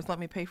 4 hours, let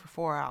me pay for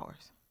 4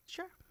 hours.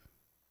 Sure.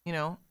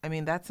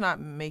 That's not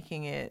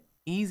making it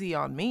easy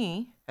on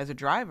me as a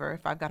driver.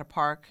 If I've got to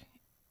park,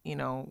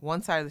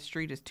 one side of the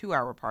street is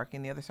 2-hour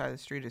parking, the other side of the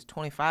street is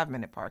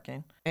 25-minute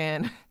parking.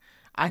 And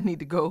I need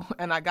to go,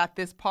 and I got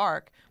this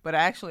park, but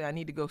I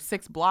need to go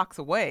 6 blocks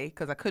away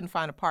because I couldn't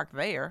find a park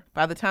there.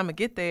 By the time I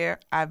get there,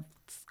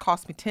 it's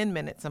cost me 10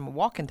 minutes. I'm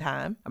walking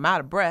time. I'm out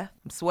of breath.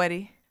 I'm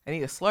sweaty. I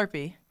need a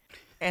Slurpee.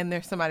 And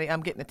there's somebody,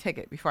 I'm getting a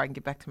ticket before I can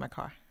get back to my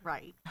car.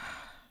 Right.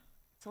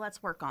 So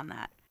let's work on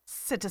that.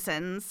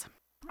 Citizens.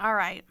 All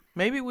right.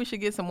 Maybe we should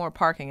get some more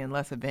parking and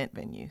less event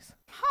venues.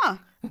 Huh.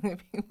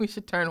 Maybe we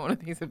should turn one of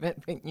these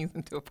event venues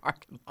into a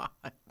parking lot.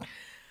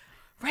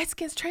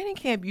 Redskins training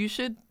camp,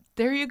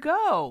 there you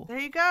go. There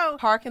you go.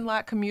 Parking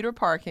lot, commuter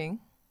parking.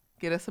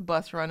 Get us a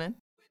bus running.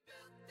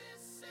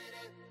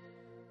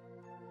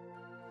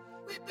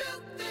 We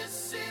built this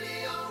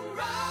city on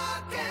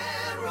rock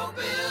and roll.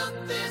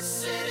 Built this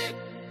city.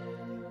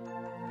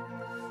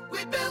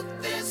 We built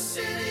this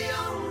city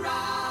on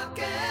rock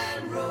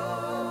and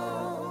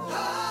roll.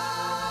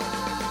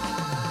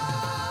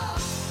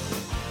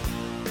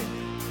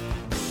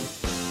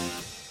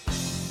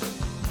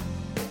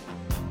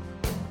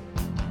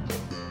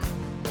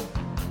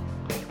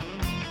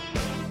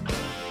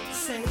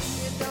 Say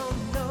you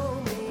don't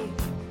know me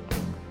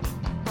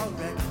or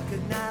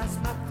recognize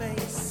my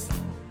face.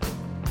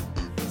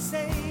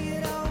 Say you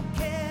don't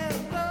care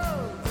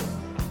close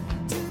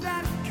to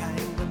that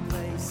kind of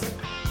place.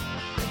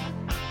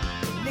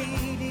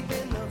 Knee deep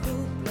in the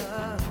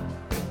hoopla,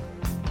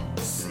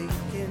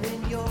 sinking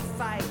in your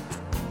fight.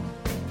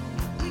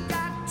 We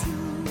got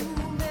too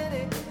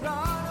many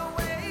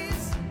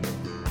runaways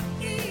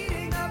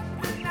eating up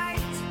the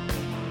night.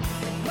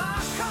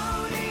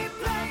 Marconi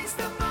plays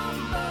the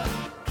mumba.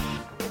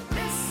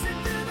 Listen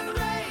to the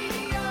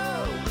radio.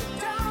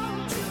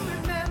 Don't you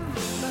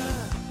remember?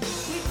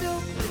 We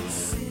built this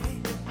city.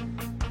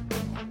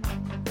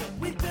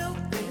 We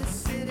built this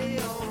city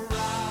on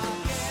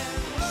rock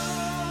and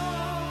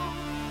roll.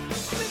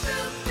 We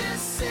built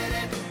this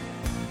city.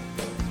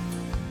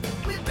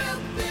 We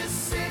built this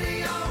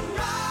city on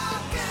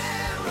rock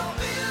and roll.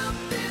 Built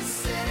this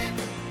city.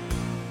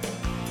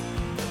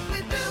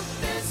 We built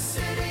this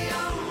city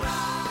on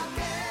rock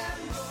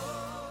and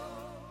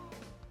roll.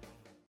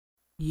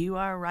 You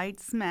are right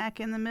smack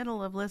in the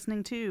middle of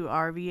listening to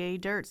RVA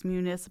Dirt's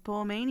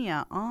Municipal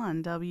Mania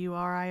on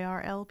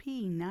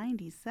WRIR-LP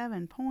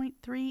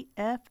 97.3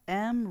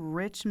 FM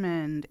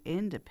Richmond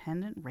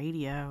Independent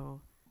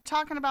Radio.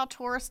 Talking about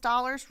tourist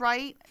dollars,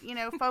 right?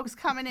 Folks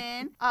coming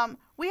in.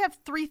 We have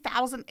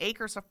 3,000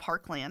 acres of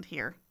parkland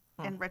here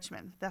in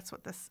Richmond. That's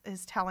what this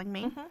is telling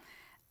me.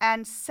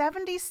 And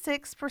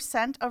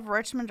 76% of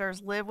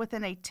Richmonders live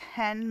within a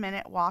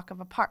 10-minute walk of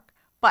a park.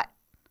 But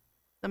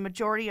the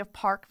majority of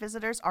park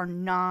visitors are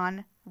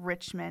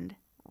non-Richmond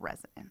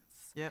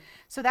residents. Yep.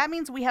 So that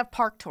means we have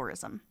park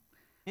tourism.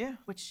 Yeah.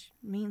 Which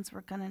means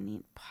we're going to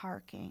need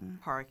parking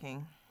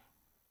Parking.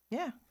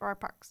 Yeah. for our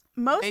parks.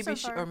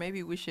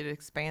 Maybe we should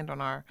expand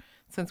on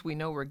since we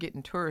know we're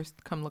getting tourists,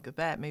 come look at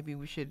that. Maybe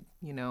we should,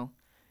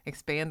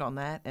 expand on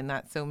that and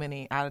not so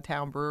many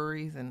out-of-town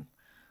breweries and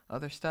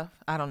other stuff.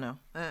 I don't know.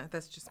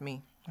 That's just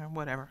me. Or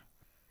whatever.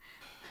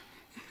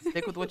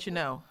 Stick with what you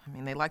know. I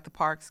mean, they like the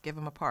parks. Give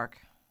them a park.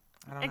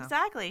 I don't know.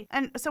 Exactly.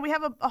 And so we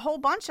have a whole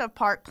bunch of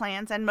park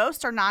plans, and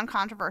most are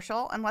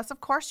non-controversial, unless, of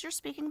course, you're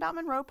speaking about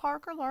Monroe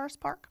Park or Lawrence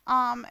Park.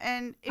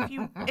 And if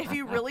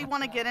you really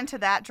want to get into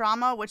that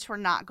drama, which we're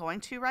not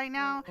going to right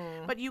now,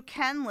 but you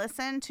can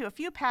listen to a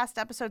few past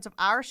episodes of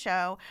our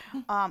show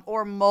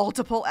or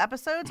multiple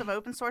episodes of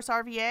Open Source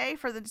RVA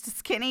for the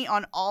skinny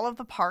on all of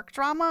the park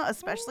drama,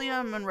 especially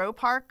on Monroe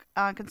Park,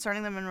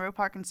 concerning the Monroe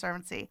Park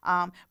Conservancy.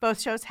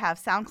 Both shows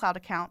have SoundCloud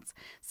accounts,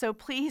 so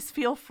please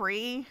feel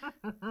free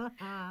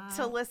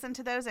to listen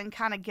to those and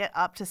kind of get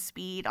up to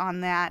speed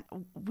on that.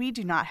 We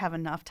do not have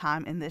enough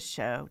time in this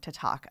show to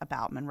talk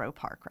about Monroe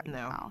Park right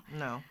now.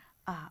 No.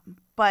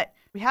 But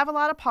we have a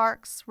lot of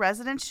parks.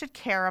 Residents should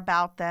care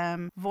about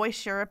them.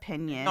 Voice your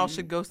opinion. Y'all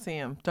should go see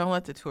them. Don't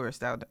let the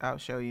tourists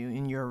outshow you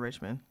in your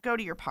Richmond. Go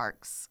to your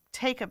parks.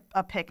 Take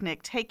a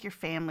picnic. Take your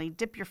family.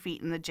 Dip your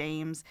feet in the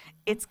James.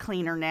 It's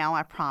cleaner now,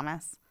 I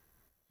promise,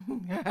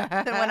 than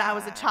when I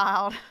was a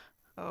child.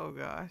 Oh,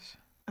 gosh.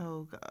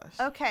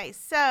 Okay,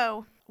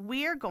 so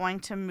we're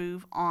going to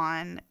move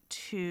on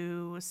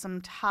to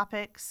some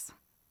topics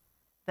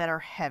that are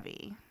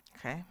heavy.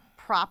 Okay.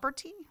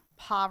 Property,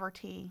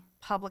 poverty,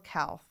 public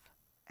health,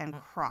 and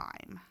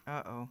crime.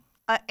 Uh-oh.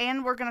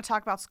 And we're going to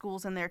talk about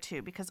schools in there,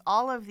 too, because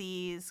all of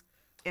these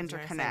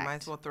interconnect.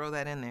 Might as well throw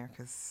that in there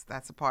because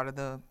that's a part of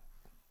the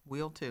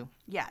wheel, too.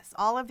 Yes,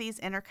 all of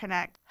these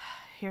interconnect.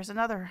 Here's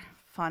another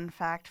fun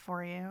fact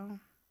for you.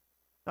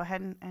 Go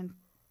ahead and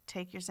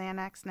take your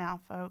Xanax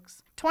now,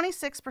 folks.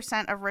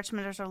 26% of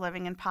Richmonders are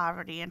living in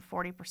poverty, and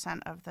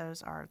 40% of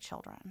those are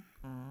children.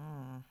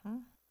 Mm-hmm.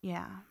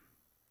 Yeah.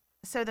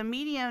 So the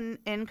median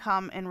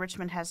income in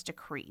Richmond has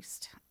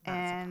decreased.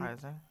 Not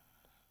surprising.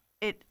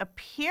 It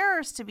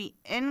appears to be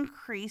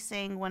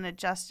increasing when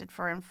adjusted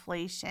for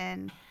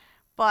inflation,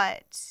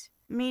 but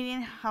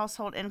median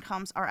household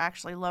incomes are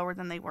actually lower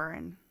than they were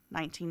in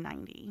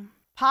 1990.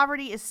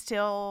 Poverty is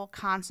still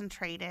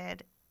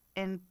concentrated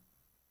in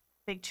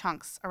big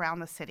chunks around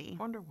the city.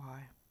 Wonder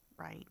why.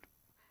 Right.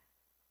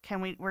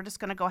 We're just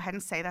going to go ahead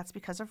and say that's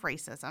because of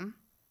racism.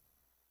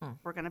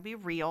 We're going to be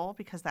real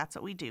because that's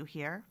what we do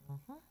here.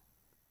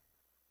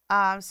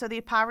 So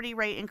the poverty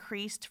rate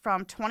increased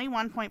from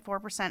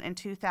 21.4% in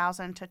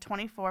 2000 to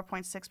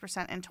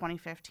 24.6% in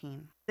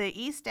 2015.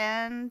 The East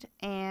End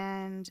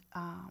and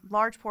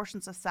large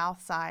portions of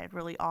South Side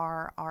really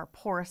are our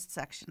poorest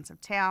sections of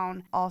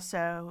town,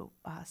 also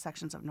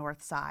sections of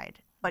North Side.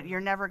 But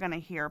you're never going to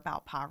hear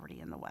about poverty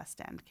in the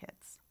West End,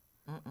 kids.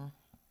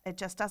 It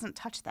just doesn't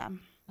touch them.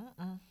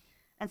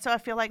 And so I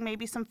feel like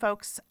maybe some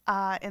folks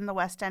in the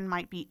West End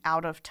might be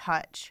out of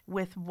touch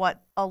with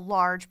what a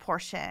large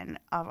portion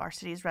of our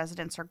city's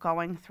residents are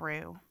going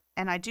through.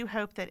 And I do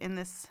hope that in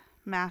this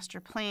master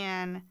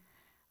plan,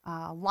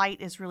 light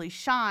is really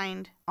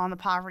shined on the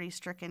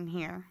poverty-stricken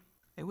here.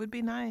 It would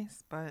be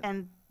nice, but...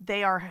 And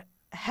they are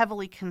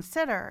heavily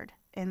considered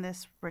in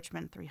this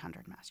Richmond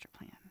 300 master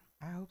plan.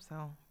 I hope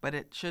so. But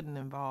it shouldn't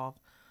involve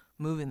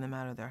moving them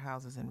out of their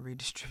houses and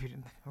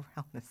redistributing them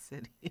around the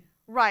city.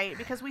 Right,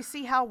 because we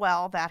see how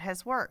well that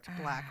has worked.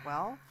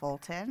 Blackwell,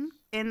 Fulton.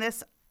 In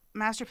this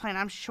master plan,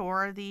 I'm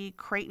sure the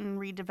Creighton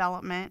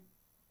redevelopment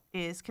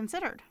is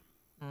considered.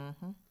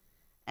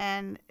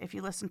 And if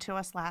you listened to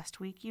us last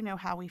week, you know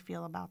how we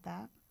feel about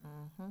that.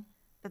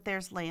 That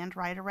there's land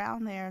right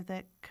around there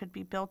that could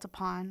be built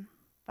upon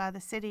by the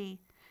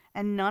city.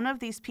 And none of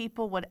these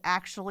people would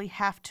actually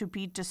have to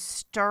be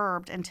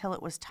disturbed until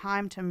it was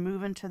time to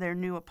move into their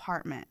new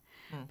apartment.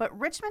 But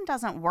Richmond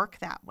doesn't work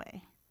that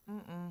way.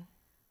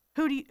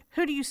 Who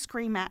do you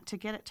scream at to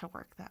get it to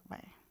work that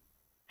way?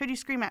 Who do you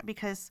scream at?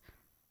 Because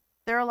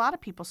there are a lot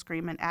of people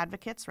screaming,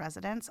 advocates,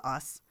 residents,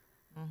 us.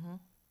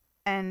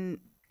 And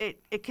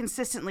it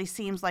consistently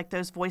seems like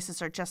those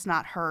voices are just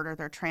not heard or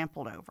they're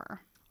trampled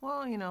over.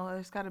 Well, you know,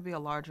 there's got to be a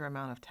larger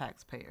amount of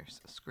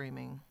taxpayers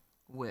screaming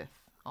with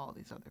all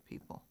these other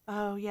people.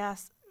 Oh,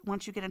 yes.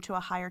 Once you get into a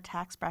higher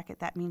tax bracket,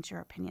 that means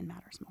your opinion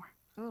matters more.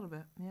 A little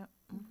bit, yep.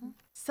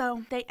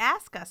 So they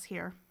ask us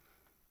here,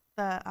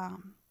 the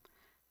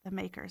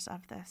makers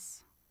of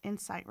this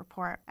insight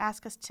report,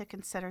 ask us to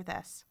consider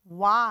this.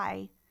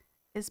 Why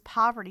is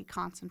poverty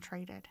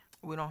concentrated?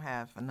 We don't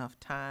have enough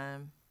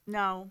time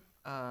No.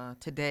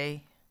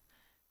 today,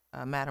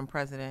 Madam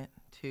President,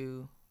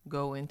 to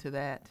go into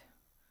that.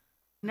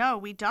 No,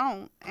 we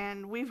don't.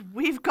 And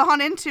we've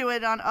gone into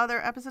it on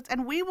other episodes,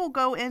 and we will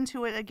go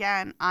into it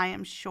again, I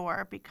am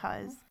sure,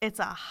 because it's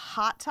a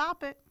hot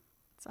topic.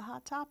 It's a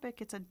hot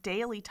topic. It's a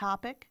daily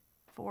topic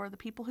for the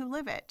people who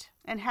live it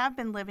and have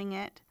been living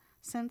it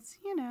since,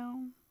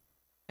 And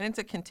it's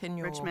a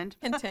continual Richmond.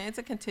 It's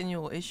a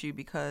continual issue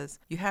because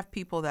you have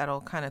people that'll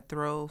kind of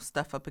throw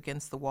stuff up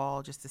against the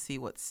wall just to see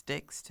what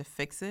sticks to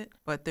fix it.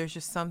 But there's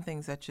just some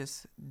things that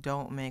just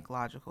don't make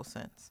logical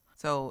sense.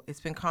 So it's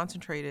been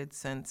concentrated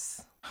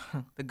since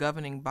the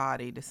governing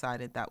body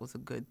decided that was a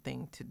good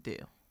thing to do.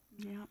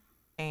 Yeah.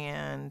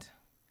 And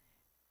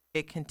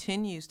it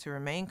continues to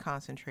remain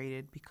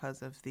concentrated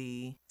because of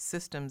the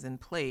systems in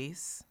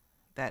place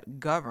that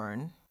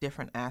govern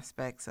different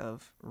aspects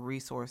of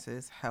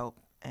resources, help,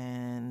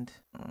 and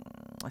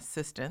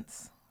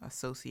assistance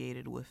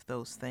associated with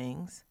those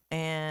things,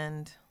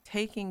 and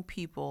taking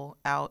people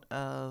out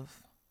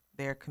of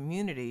their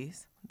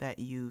communities that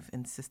you've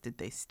insisted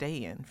they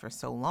stay in for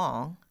so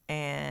long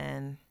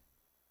and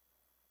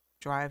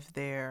drive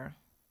their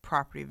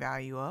property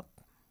value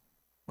up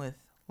with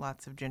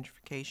lots of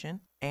gentrification,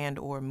 and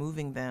or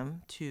moving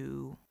them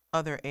to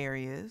other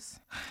areas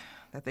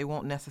that they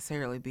won't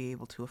necessarily be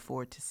able to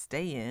afford to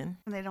stay in.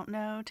 And they don't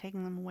know,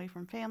 taking them away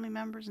from family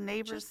members,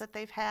 neighbors that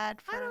they've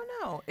had for I don't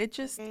know. It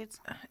just decades.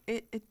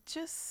 it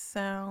just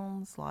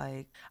sounds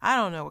like, I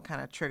don't know what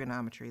kind of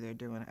trigonometry they're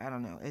doing. I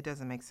don't know. It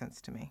doesn't make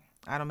sense to me.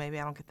 Maybe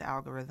I don't get the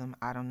algorithm.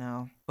 I don't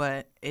know.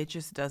 But it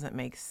just doesn't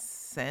make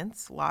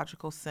sense,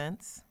 logical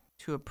sense,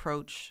 to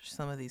approach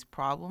some of these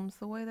problems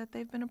the way that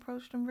they've been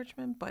approached in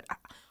Richmond. But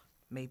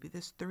maybe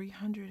this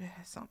 300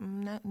 has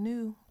something that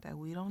new that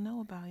we don't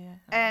know about yet.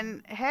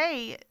 And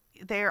hey,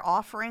 they're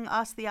offering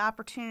us the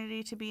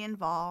opportunity to be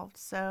involved.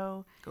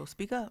 So Go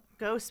speak up.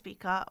 go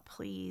speak up,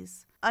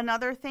 please.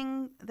 Another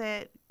thing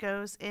that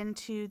goes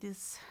into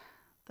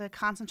the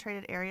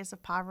concentrated areas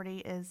of poverty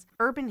is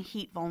urban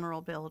heat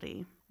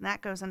vulnerability. And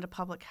that goes into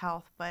public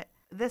health. But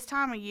this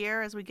time of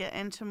year, as we get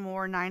into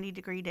more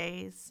 90-degree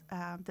days,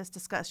 this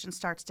discussion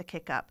starts to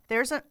kick up.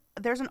 There's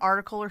an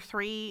article or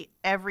three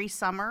every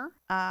summer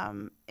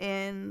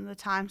in the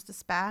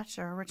Times-Dispatch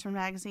or Richmond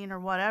Magazine or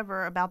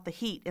whatever about the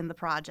heat in the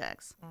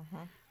projects.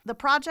 Mm-hmm. The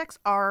projects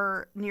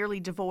are nearly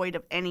devoid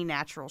of any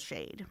natural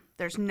shade.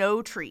 There's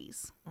no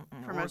trees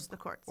for most of the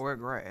courts. Or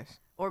grass.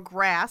 Or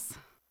grass.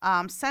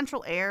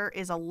 Central air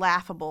is a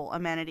laughable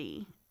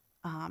amenity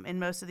in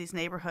most of these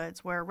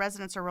neighborhoods, where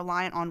residents are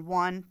reliant on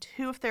 1,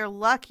 2, if they're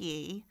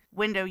lucky,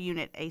 window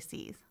unit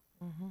ACs.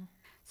 Mm-hmm.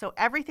 So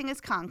everything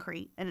is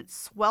concrete, and it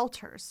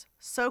swelters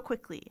so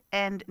quickly,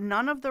 and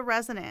none of the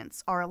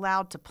residents are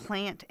allowed to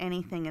plant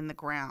anything in the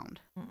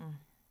ground. Mm-mm.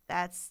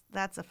 That's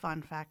a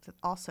fun fact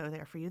also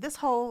there for you. This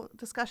whole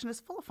discussion is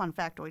full of fun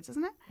factoids,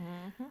 isn't it?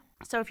 Mm-hmm.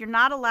 So if you're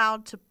not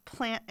allowed to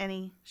plant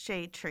any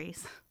shade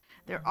trees,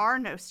 there are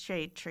no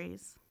shade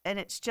trees, and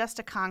it's just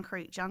a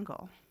concrete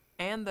jungle.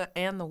 And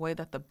the way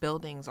that the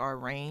buildings are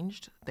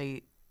arranged,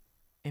 they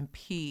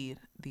impede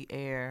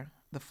the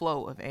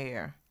flow of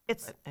air.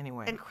 It's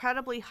anyway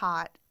incredibly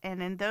hot,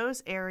 and in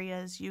those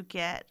areas you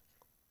get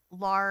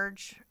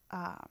large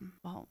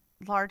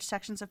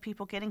sections of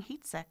people getting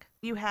heat sick.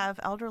 You have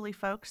elderly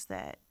folks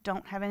that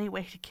don't have any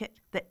way to get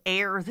the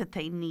air that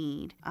they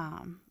need.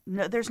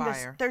 There's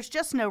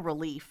just no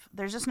relief.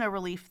 There's just no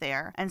relief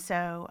there, and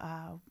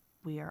so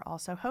we are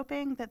also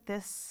hoping that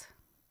this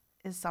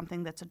is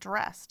something that's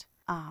addressed.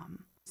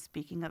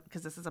 Speaking of,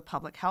 because this is a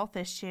public health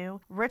issue,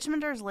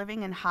 Richmonders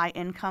living in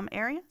high-income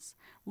areas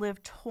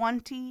live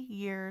 20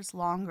 years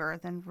longer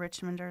than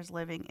Richmonders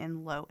living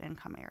in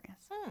low-income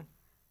areas.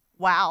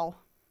 Wow.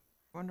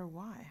 Wonder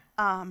why.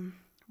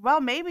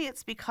 Well, maybe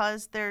it's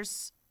because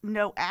there's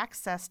no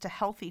access to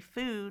healthy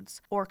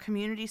foods or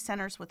community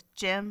centers with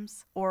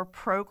gyms or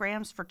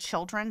programs for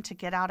children to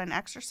get out and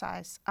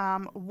exercise.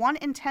 1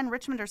 in 10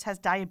 Richmonders has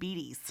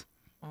diabetes.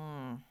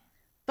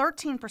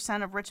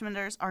 13% of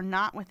Richmonders are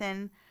not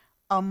within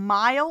a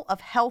mile of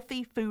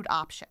healthy food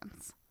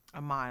options. A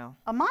mile.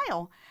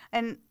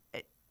 And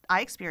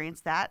I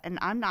experienced that, and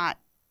I'm not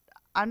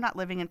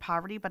living in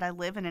poverty, but I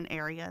live in an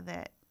area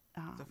that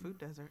it's a food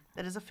desert.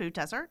 That is a food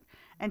desert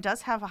and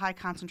does have a high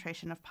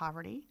concentration of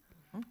poverty.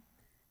 Mm-hmm.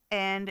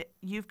 And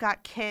you've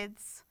got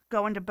kids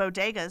going to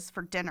bodegas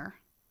for dinner.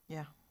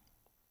 Yeah.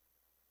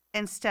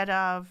 Instead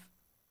of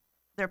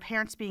their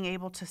parents being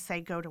able to,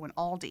 say, go to an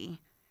Aldi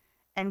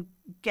and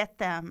get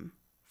them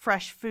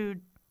fresh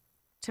food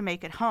to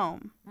make at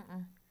home.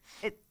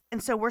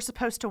 And so we're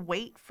supposed to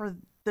wait for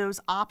those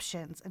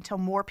options until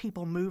more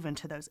people move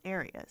into those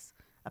areas,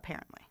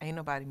 apparently. Ain't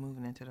nobody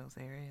moving into those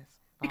areas.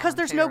 Because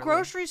there's no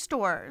grocery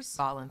stores.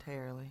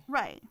 Voluntarily.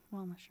 Right.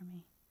 Well, unless you're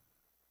me.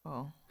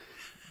 Oh.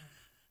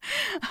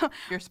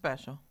 You're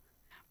special.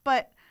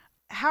 But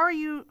how are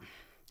you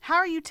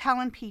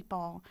telling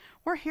people,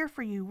 we're here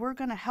for you, we're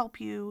going to help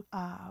you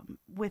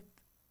with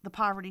the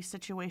poverty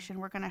situation,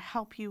 we're going to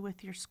help you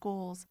with your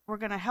schools, we're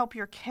going to help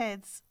your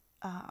kids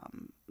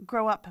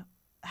grow up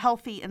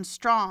healthy and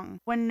strong,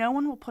 when no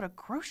one will put a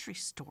grocery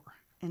store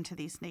into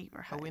these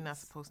neighborhoods? Are we not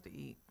supposed to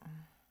eat?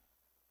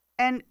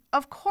 And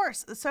of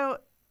course, so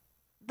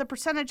the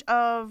percentage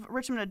of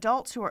Richmond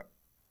adults who are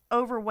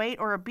overweight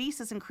or obese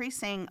is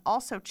increasing.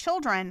 Also,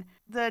 children,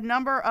 the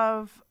number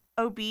of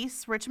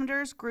obese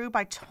Richmonders grew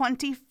by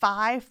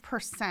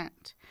 25%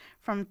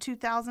 from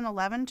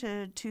 2011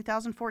 to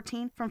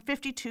 2014, from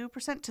 52%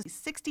 to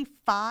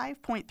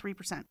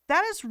 65.3%.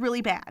 That is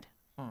really bad.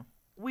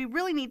 We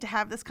really need to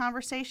have this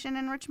conversation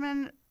in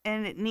Richmond,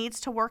 and it needs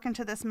to work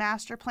into this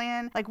master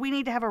plan. Like, we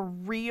need to have a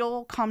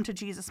real come to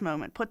Jesus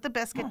moment. Put the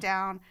biscuit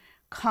down,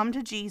 come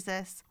to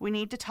Jesus. We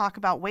need to talk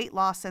about weight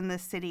loss in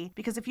this city,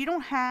 because if you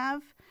don't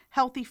have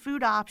healthy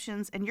food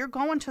options and you're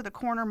going to the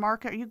corner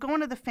market or you're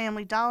going to the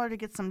Family Dollar to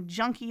get some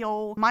junky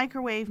old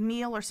microwave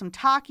meal or some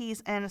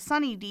Takis and a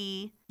Sunny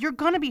D, you're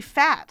going to be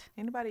fat.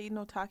 Ain't nobody eating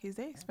no Takis.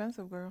 They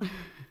expensive, girl.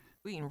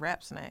 We eating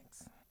wrap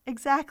snacks.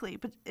 Exactly.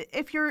 But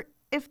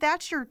if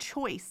that's your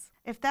choice,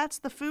 if that's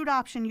the food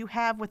option you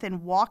have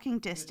within walking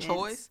distance.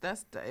 Choice?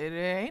 It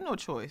ain't no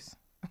choice.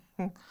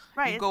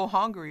 Right. You go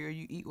hungry or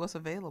you eat what's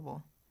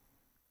available.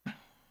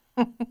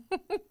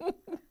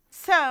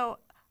 So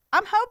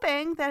I'm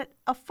hoping that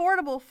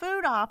affordable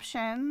food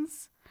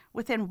options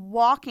within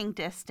walking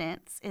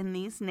distance in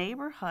these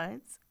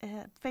neighborhoods,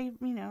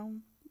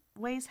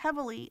 weighs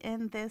heavily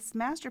in this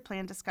master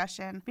plan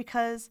discussion,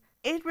 because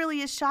it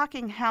really is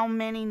shocking how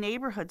many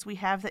neighborhoods we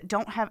have that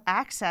don't have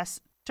access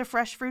to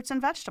fresh fruits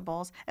and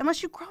vegetables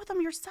unless you grow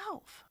them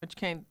yourself. But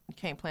you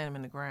can't plant them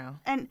in the ground.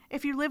 And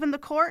if you live in the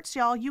courts,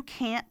 y'all, you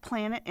can't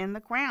plant it in the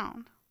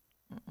ground.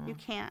 You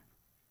can't.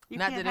 You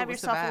Not can't that have it will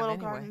yourself a survive little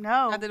anyway. garden.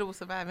 No. Not that it will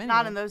survive anyway.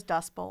 Not in those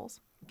dust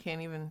bowls.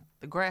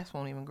 The grass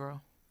won't even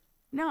grow.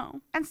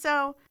 No. And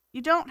so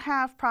you don't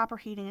have proper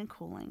heating and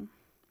cooling.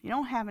 You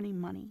don't have any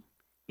money.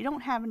 You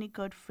don't have any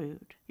good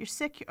food. You're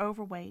sick, you're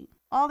overweight.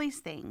 All these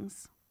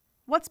things.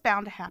 What's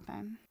bound to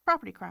happen?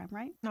 Property crime,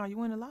 right? No, you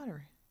win the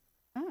lottery.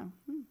 Oh.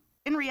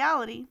 In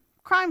reality,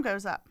 crime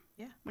goes up.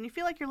 Yeah. When you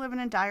feel like you're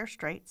living in dire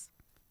straits,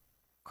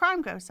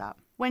 crime goes up.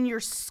 When your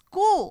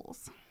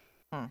schools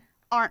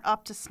aren't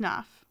up to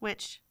snuff,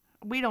 which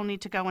we don't need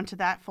to go into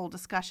that full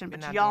discussion,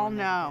 but y'all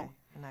know.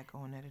 We're not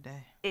going there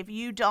today. If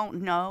you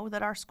don't know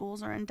that our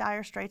schools are in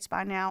dire straits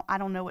by now, I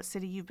don't know what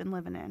city you've been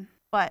living in.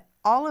 But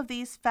all of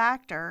these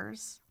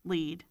factors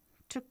lead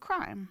to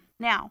crime.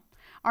 Now,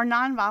 our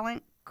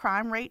nonviolent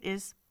crime rate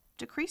is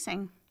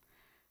decreasing,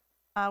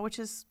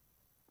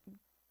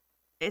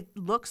 it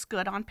looks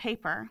good on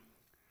paper,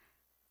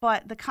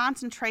 but the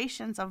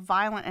concentrations of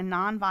violent and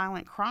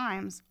nonviolent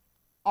crimes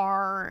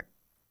are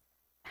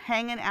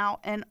hanging out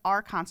in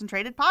our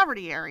concentrated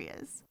poverty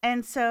areas.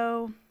 And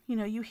so,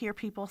 you hear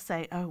people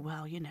say, oh,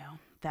 well,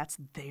 that's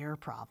their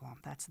problem.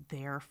 That's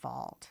their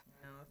fault.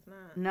 No, it's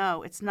not.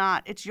 No, it's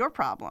not. It's your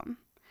problem.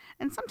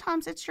 And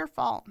sometimes it's your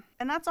fault.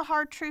 And that's a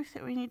hard truth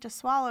that we need to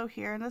swallow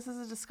here. And this is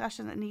a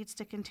discussion that needs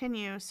to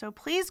continue. So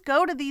please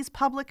go to these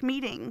public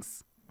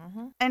meetings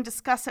and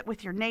discuss it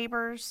with your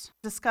neighbors.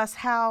 Discuss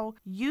how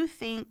you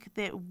think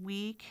that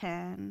we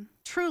can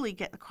truly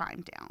get the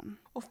crime down.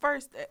 Well,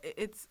 first,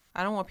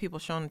 I don't want people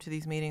showing up to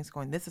these meetings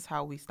going, this is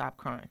how we stop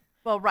crime.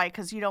 Well, right,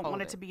 because you don't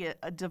want it to be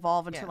a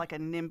devolve into like a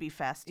NIMBY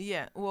fest.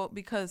 Yeah, well,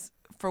 because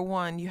for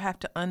one, you have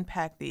to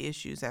unpack the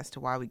issues as to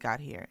why we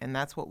got here, and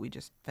that's what we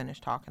just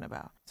finished talking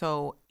about.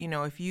 So,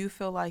 if you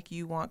feel like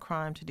you want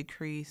crime to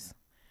decrease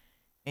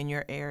in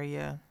your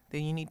area,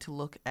 then you need to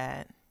look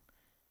at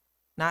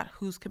not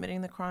who's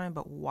committing the crime,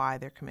 but why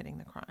they're committing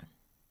the crime.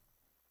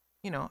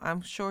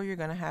 I'm sure you're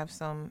going to have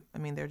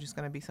there are just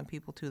going to be some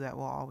people, too, that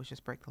will always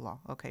just break the law.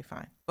 Okay,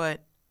 fine.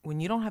 But when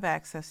you don't have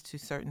access to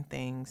certain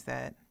things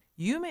that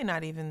you may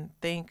not even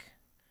think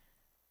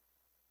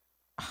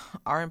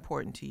are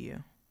important to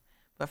you,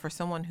 but for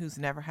someone who's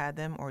never had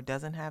them or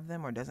doesn't have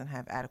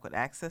adequate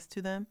access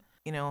to them,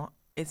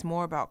 it's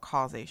more about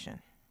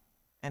causation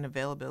and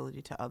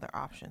availability to other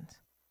options.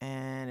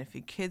 And if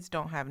your kids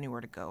don't have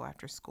anywhere to go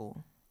after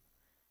school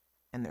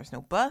and there's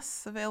no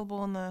bus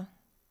available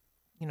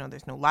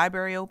there's no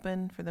library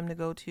open for them to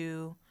go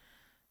to,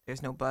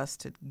 there's no bus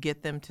to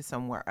get them to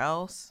somewhere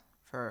else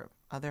for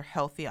other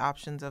healthy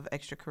options of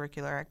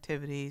extracurricular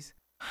activities.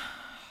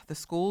 The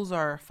schools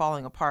are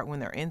falling apart when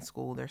they're in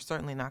school. They're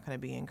certainly not going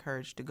to be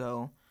encouraged to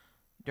go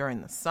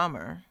during the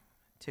summer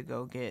to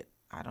go get,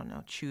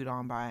 chewed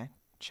on by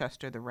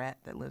Chester the rat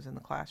that lives in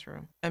the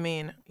classroom.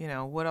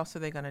 What else are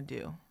they going to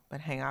do but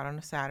hang out on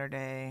a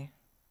Saturday,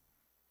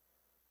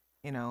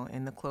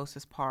 in the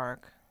closest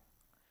park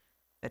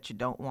that you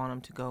don't want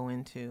them to go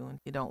into, and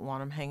you don't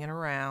want them hanging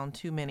around,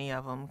 too many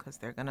of them, because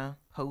they're going to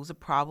pose a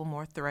problem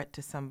or threat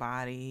to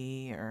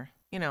somebody, or,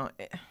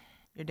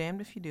 you're damned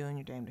if you do and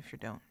you're damned if you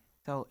don't.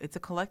 So it's a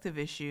collective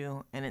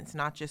issue, and it's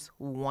not just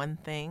one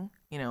thing.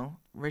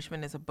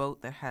 Richmond is a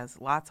boat that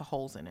has lots of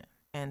holes in it,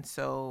 and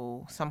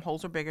so some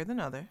holes are bigger than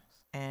others,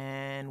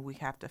 and we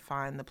have to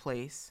find the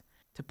place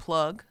to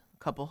plug a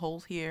couple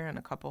holes here and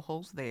a couple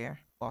holes there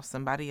while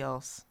somebody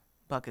else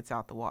buckets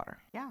out the water.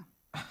 Yeah.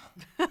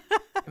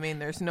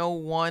 There's no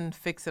one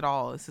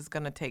fix-it-all. This is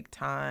going to take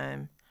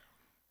time.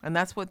 And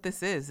that's what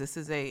this is. This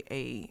is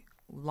a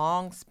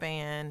long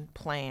span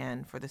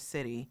plan for the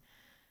city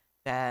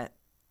that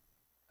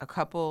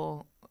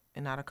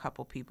not a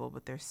couple people,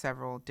 but there's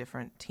several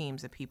different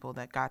teams of people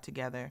that got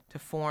together to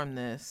form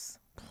this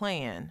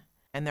plan.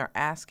 And they're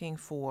asking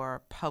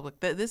for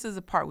this is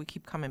a part we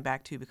keep coming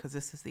back to because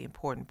this is the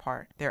important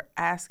part. They're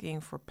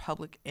asking for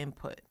public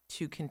input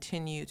to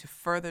continue to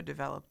further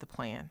develop the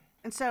plan.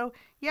 And so,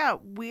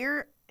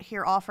 we're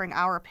here offering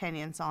our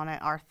opinions on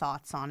it, our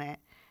thoughts on it,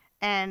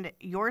 and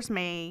yours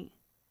may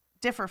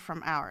differ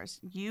from ours.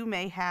 You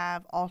may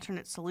have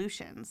alternate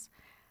solutions.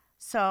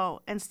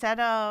 So instead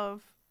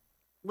of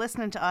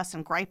listening to us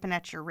and griping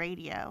at your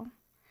radio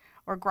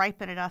or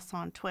griping at us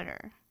on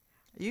Twitter,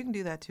 You can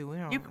do that too.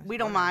 We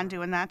don't mind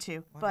doing that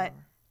too. But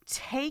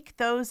take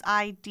those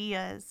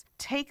ideas,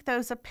 take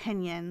those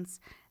opinions,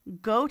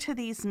 go to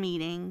these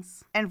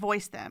meetings and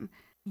voice them.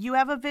 You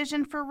have a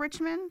vision for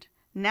Richmond?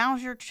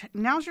 Now's your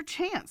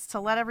chance to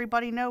let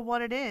everybody know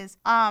what it is.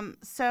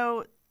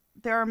 So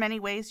there are many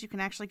ways you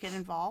can actually get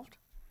involved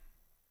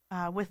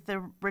with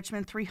the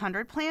Richmond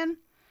 300 plan.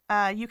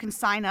 You can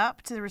sign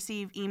up to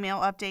receive email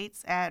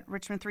updates at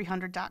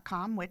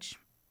richmond300.com, which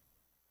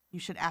you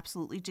should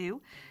absolutely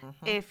do.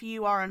 Mm-hmm. If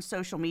you are on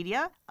social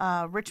media,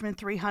 Richmond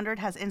 300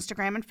 has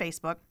Instagram and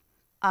Facebook.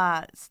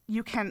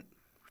 You can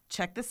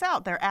check this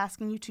out. They're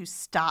asking you to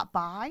stop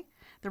by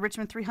the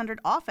Richmond 300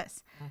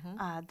 office.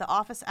 Mm-hmm. The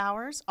office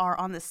hours are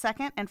on the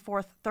second and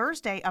fourth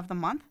Thursday of the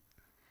month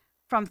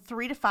from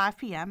 3 to 5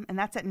 p.m., and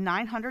that's at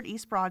 900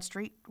 East Broad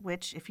Street,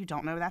 which, if you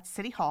don't know, that's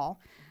City Hall,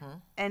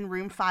 and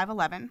room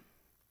 511.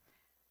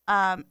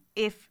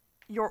 If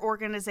your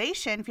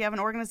organization, if you have an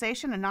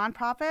organization, a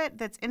nonprofit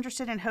that's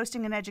interested in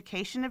hosting an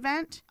education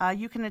event,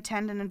 you can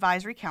attend an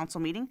advisory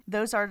council meeting.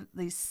 Those are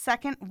the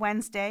second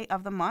Wednesday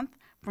of the month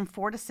from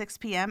 4 to 6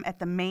 p.m. at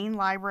the main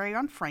library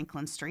on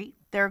Franklin Street.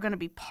 There are going to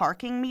be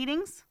parking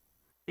meetings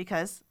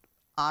because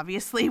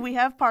obviously we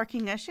have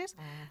parking issues.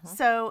 Mm-hmm.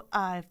 So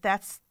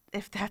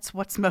if that's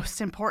what's most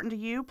important to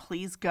you,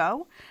 please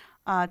go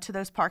to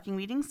those parking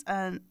meetings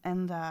and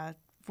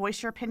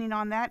voice your opinion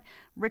on that.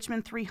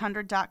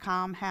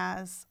 Richmond300.com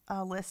has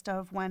a list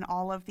of when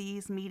all of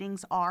these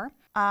meetings are.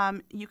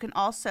 You can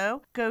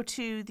also go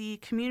to the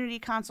community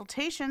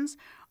consultations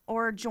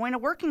or join a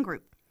working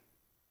group.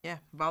 Yeah,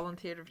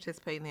 volunteer to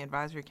participate in the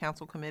advisory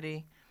council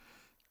committee.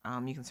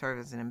 You can serve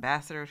as an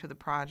ambassador to the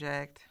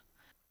project.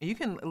 You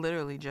can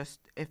literally just,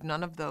 if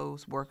none of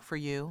those work for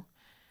you,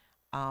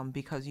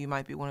 because you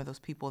might be one of those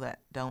people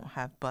that don't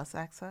have bus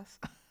access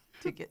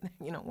to get,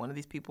 one of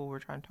these people we're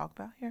trying to talk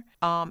about here,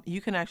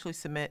 you can actually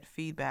submit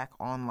feedback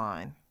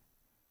online.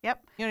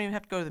 Yep. You don't even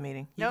have to go to the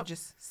meeting. You can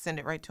just send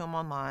it right to them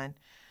online.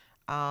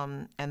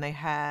 And they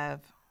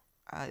have,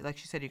 like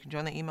she said, you can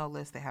join the email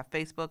list. They have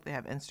Facebook, they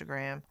have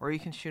Instagram, or you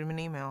can shoot them an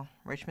email,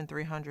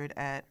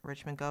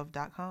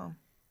 richmond300@richmondgov.com.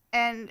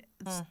 And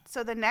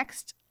so the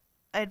next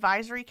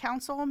advisory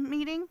council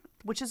meeting,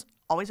 which is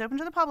always open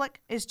to the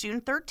public, is June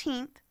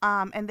 13th,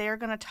 and they're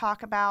going to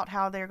talk about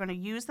how they're going to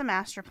use the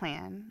master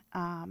plan,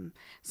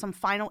 some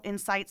final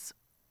insights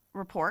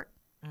report.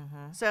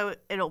 Mm-hmm. So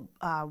it'll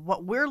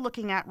what we're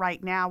looking at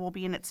right now will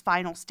be in its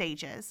final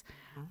stages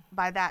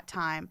by that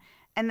time,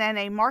 and then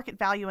a market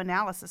value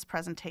analysis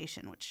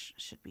presentation, which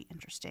should be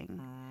interesting.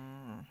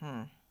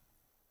 Mm-hmm.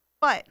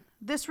 But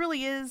this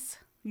really is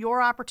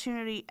your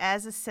opportunity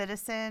as a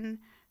citizen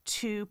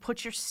to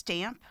put your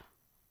stamp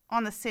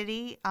on the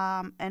city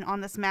and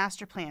on this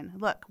master plan.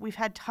 Look, we've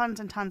had tons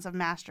and tons of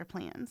master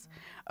plans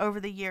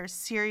over the years.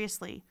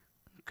 Seriously,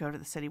 go to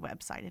the city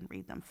website and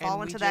read them.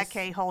 Fall into that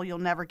K-hole, you'll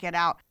never get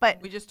out.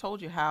 But we just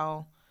told you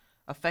how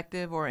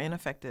effective or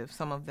ineffective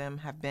some of them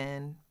have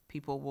been.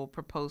 People will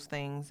propose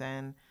things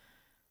and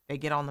they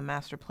get on the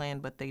master plan,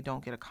 but they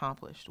don't get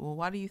accomplished. Well,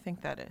 why do you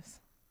think that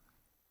is?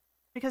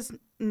 Because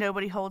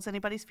nobody holds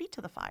anybody's feet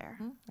to the fire.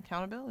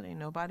 Accountability.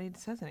 Nobody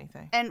says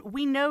anything. And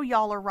we know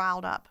y'all are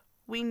riled up.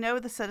 We know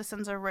the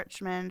citizens of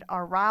Richmond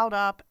are riled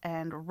up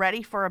and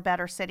ready for a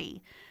better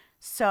city.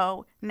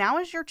 So now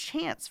is your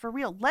chance for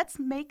real. Let's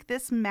make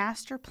this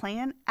master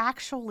plan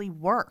actually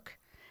work.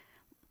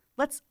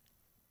 Let's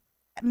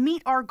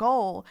meet our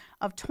goal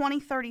of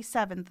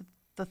 2037,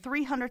 the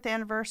 300th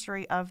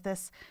anniversary of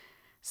this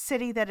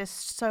city that is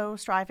so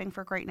striving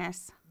for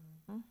greatness.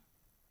 Mm-hmm.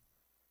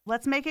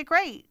 Let's make it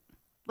great.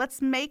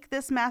 Let's make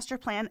this master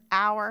plan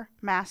our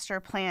master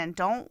plan.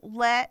 Don't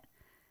let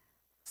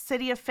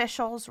city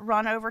officials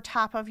run over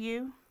top of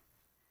you.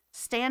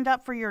 Stand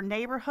up for your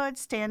neighborhood.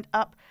 Stand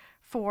up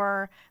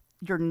for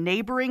your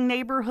neighboring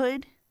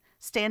neighborhood.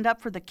 Stand up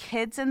for the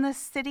kids in this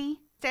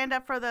city. Stand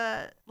up for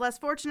the less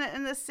fortunate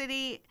in this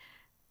city.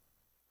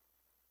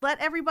 Let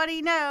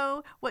everybody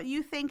know what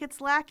you think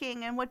it's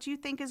lacking and what you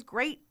think is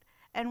great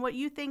and what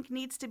you think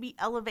needs to be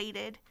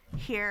elevated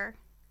here.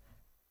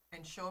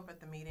 And show up at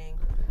the meeting.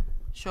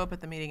 Show up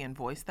at the meeting and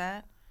voice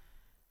that,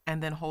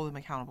 and then hold them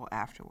accountable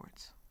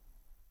afterwards.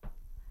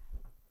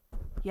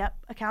 Yep,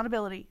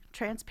 accountability,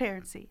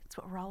 transparency. It's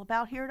what we're all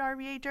about here at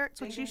RVA Dirt.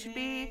 It's what you should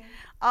be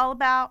all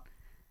about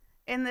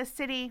in this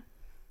city.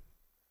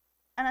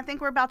 And I think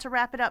we're about to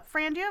wrap it up.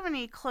 Fran, do you have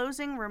any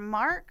closing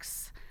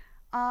remarks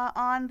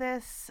on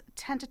this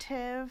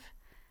tentative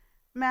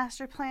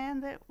master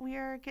plan that we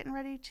are getting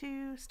ready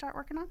to start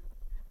working on?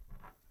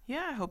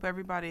 Yeah, I hope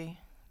everybody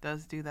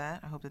does do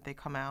that. I hope that they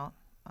come out.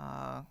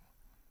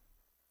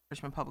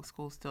 Richmond Public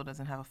Schools still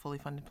doesn't have a fully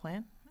funded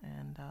plan,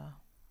 and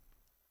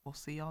we'll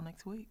see y'all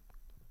next week.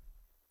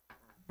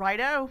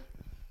 Righto.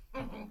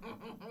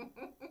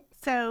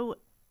 So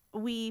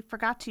we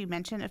forgot to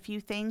mention a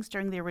few things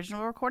during the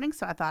original recording,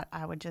 so I thought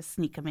I would just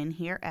sneak them in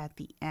here at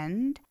the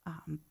end.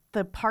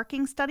 The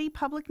parking study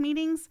public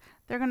meetings,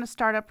 they're going to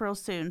start up real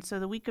soon. So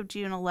the week of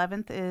June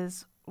 11th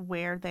is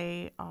where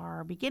they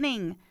are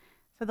beginning.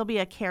 So there'll be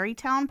a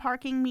Carytown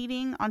parking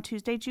meeting on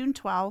Tuesday, June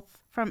 12th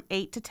from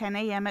 8 to 10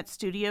 a.m. at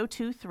Studio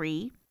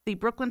 23. The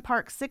Brooklyn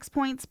Park 6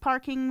 Points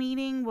parking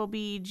meeting will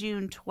be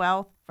June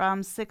 12th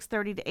from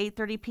 6:30 to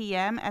 8:30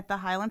 p.m. at the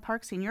Highland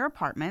Park Senior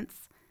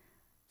Apartments.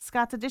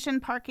 Scott's Addition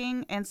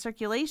parking and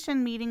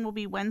circulation meeting will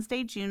be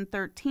Wednesday, June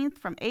 13th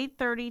from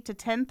 8:30 to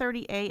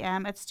 10:30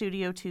 a.m. at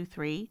Studio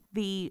 23.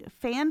 The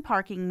fan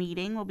parking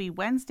meeting will be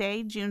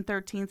Wednesday, June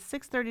 13th,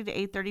 6:30 to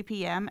 8:30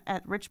 p.m.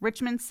 at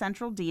Richmond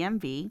Central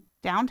DMV.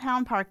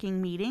 Downtown parking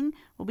meeting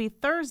will be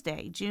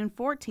Thursday, June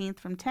 14th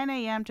from 10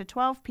 a.m. to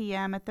 12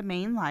 p.m. at the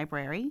main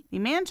library. The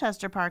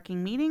Manchester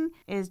parking meeting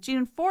is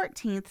June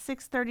 14th,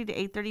 6:30 to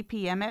 8:30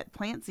 p.m. at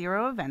Plant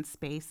Zero Event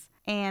Space.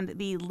 And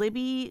the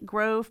Libby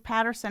Grove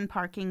Patterson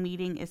parking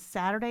meeting is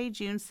Saturday,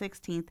 June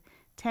 16th,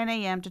 10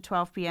 a.m. to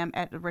 12 p.m.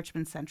 at the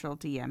Richmond Central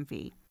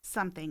DMV.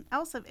 Something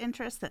else of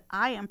interest that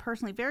I am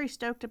personally very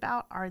stoked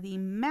about are the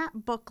map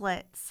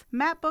booklets.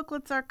 Map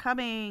booklets are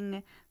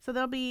coming. So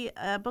there'll be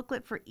a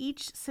booklet for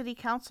each city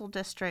council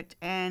district,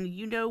 and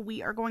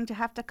we are going to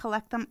have to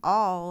collect them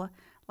all.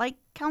 Like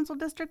Council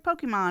District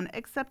Pokemon,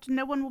 except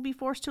no one will be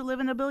forced to live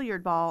in a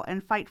billiard ball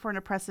and fight for an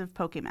oppressive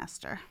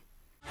Pokemaster.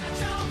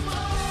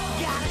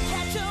 Gotta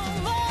catch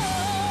 'em all.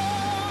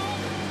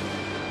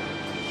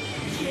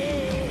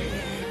 Yeah.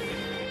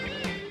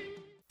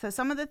 So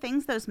some of the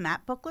things those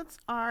map booklets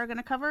are going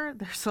to cover,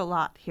 there's a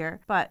lot here,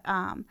 but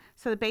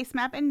so the base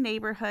map and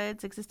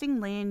neighborhoods,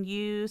 existing land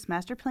use,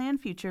 master plan,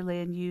 future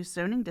land use,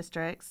 zoning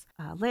districts,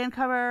 land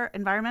cover,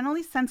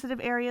 environmentally sensitive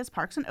areas,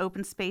 parks and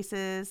open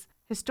spaces,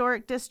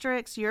 historic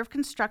districts, year of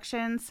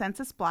construction,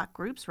 census block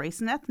groups, race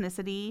and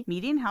ethnicity,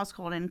 median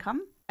household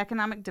income,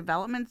 economic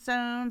development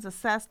zones,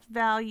 assessed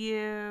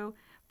value,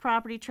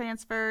 property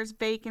transfers,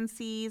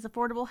 vacancies,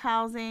 affordable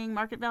housing,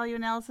 market value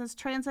analysis,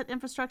 transit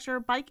infrastructure,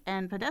 bike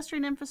and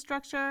pedestrian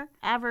infrastructure,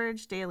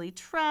 average daily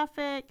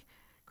traffic,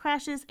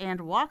 crashes,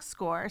 and walk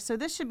score. So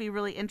this should be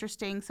really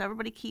interesting. So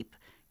everybody keep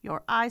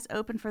your eyes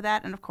open for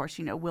that. And of course,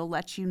 we'll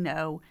let you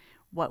know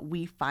what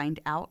we find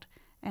out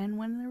and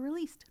when they're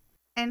released.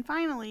 And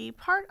finally,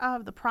 part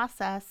of the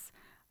process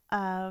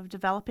of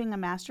developing a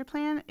master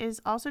plan is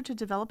also to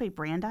develop a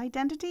brand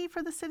identity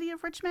for the city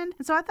of Richmond.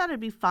 And so I thought it'd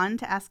be fun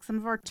to ask some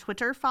of our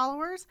Twitter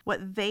followers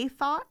what they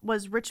thought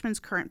was Richmond's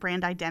current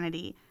brand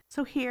identity.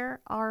 So here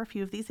are a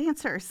few of these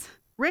answers.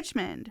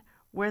 Richmond,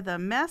 where the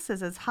mess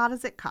is as hot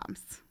as it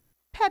comes.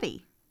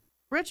 Petty.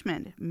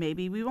 Richmond,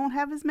 maybe we won't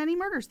have as many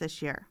murders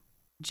this year.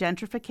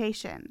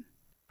 Gentrification.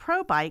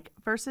 Pro-bike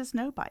versus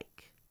no bike.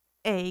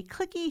 A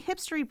cliquey,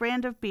 hipstery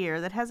brand of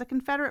beer that has a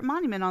Confederate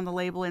monument on the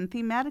label and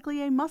thematically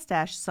a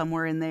mustache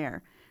somewhere in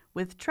there,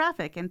 with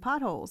traffic and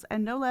potholes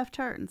and no left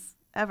turns,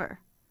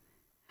 ever.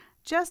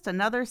 Just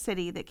another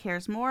city that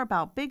cares more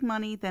about big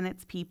money than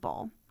its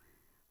people.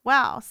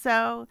 Wow,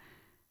 so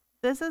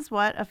this is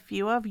what a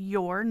few of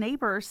your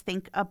neighbors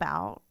think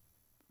about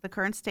the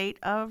current state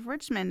of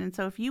Richmond. And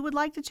so if you would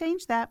like to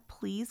change that,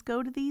 please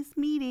go to these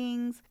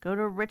meetings. Go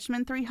to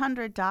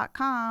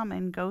richmond300.com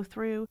and go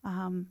through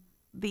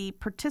the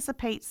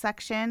participate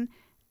section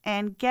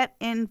and get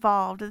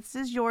involved. This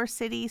is your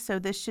city, so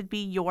this should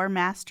be your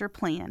master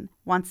plan.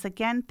 Once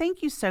again,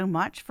 thank you so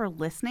much for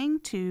listening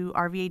to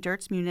RVA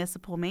Dirt's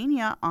Municipal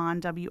Mania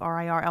on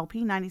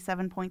WRIR-LP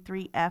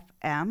 97.3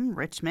 FM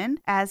Richmond.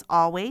 As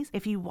always,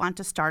 if you want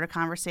to start a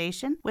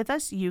conversation with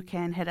us, you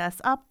can hit us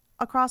up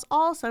across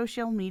all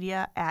social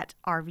media at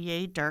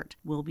RVA Dirt.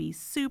 We'll be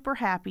super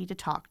happy to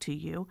talk to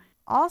you.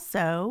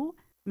 Also,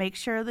 make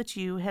sure that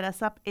you hit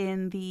us up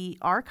in the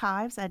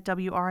archives at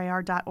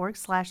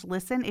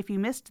wrir.org/listen if you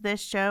missed this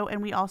show,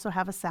 and we also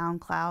have a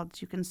SoundCloud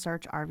that you can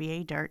search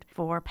RVA Dirt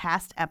for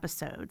past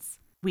episodes.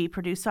 We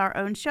produce our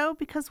own show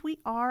because we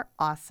are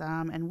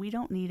awesome and we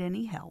don't need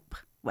any help.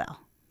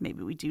 Well,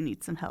 maybe we do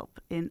need some help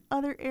in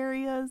other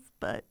areas,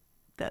 but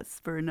that's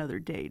for another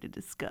day to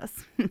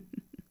discuss.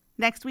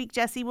 Next week,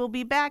 Jessie will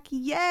be back.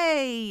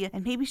 Yay!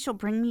 And maybe she'll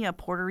bring me a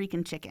Puerto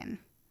Rican chicken.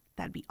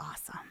 That'd be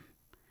awesome.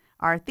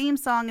 Our theme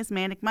song is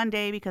Manic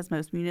Monday because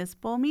most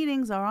municipal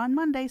meetings are on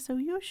Monday, so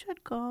you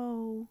should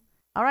go.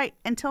 All right,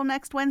 until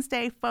next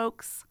Wednesday,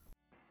 folks.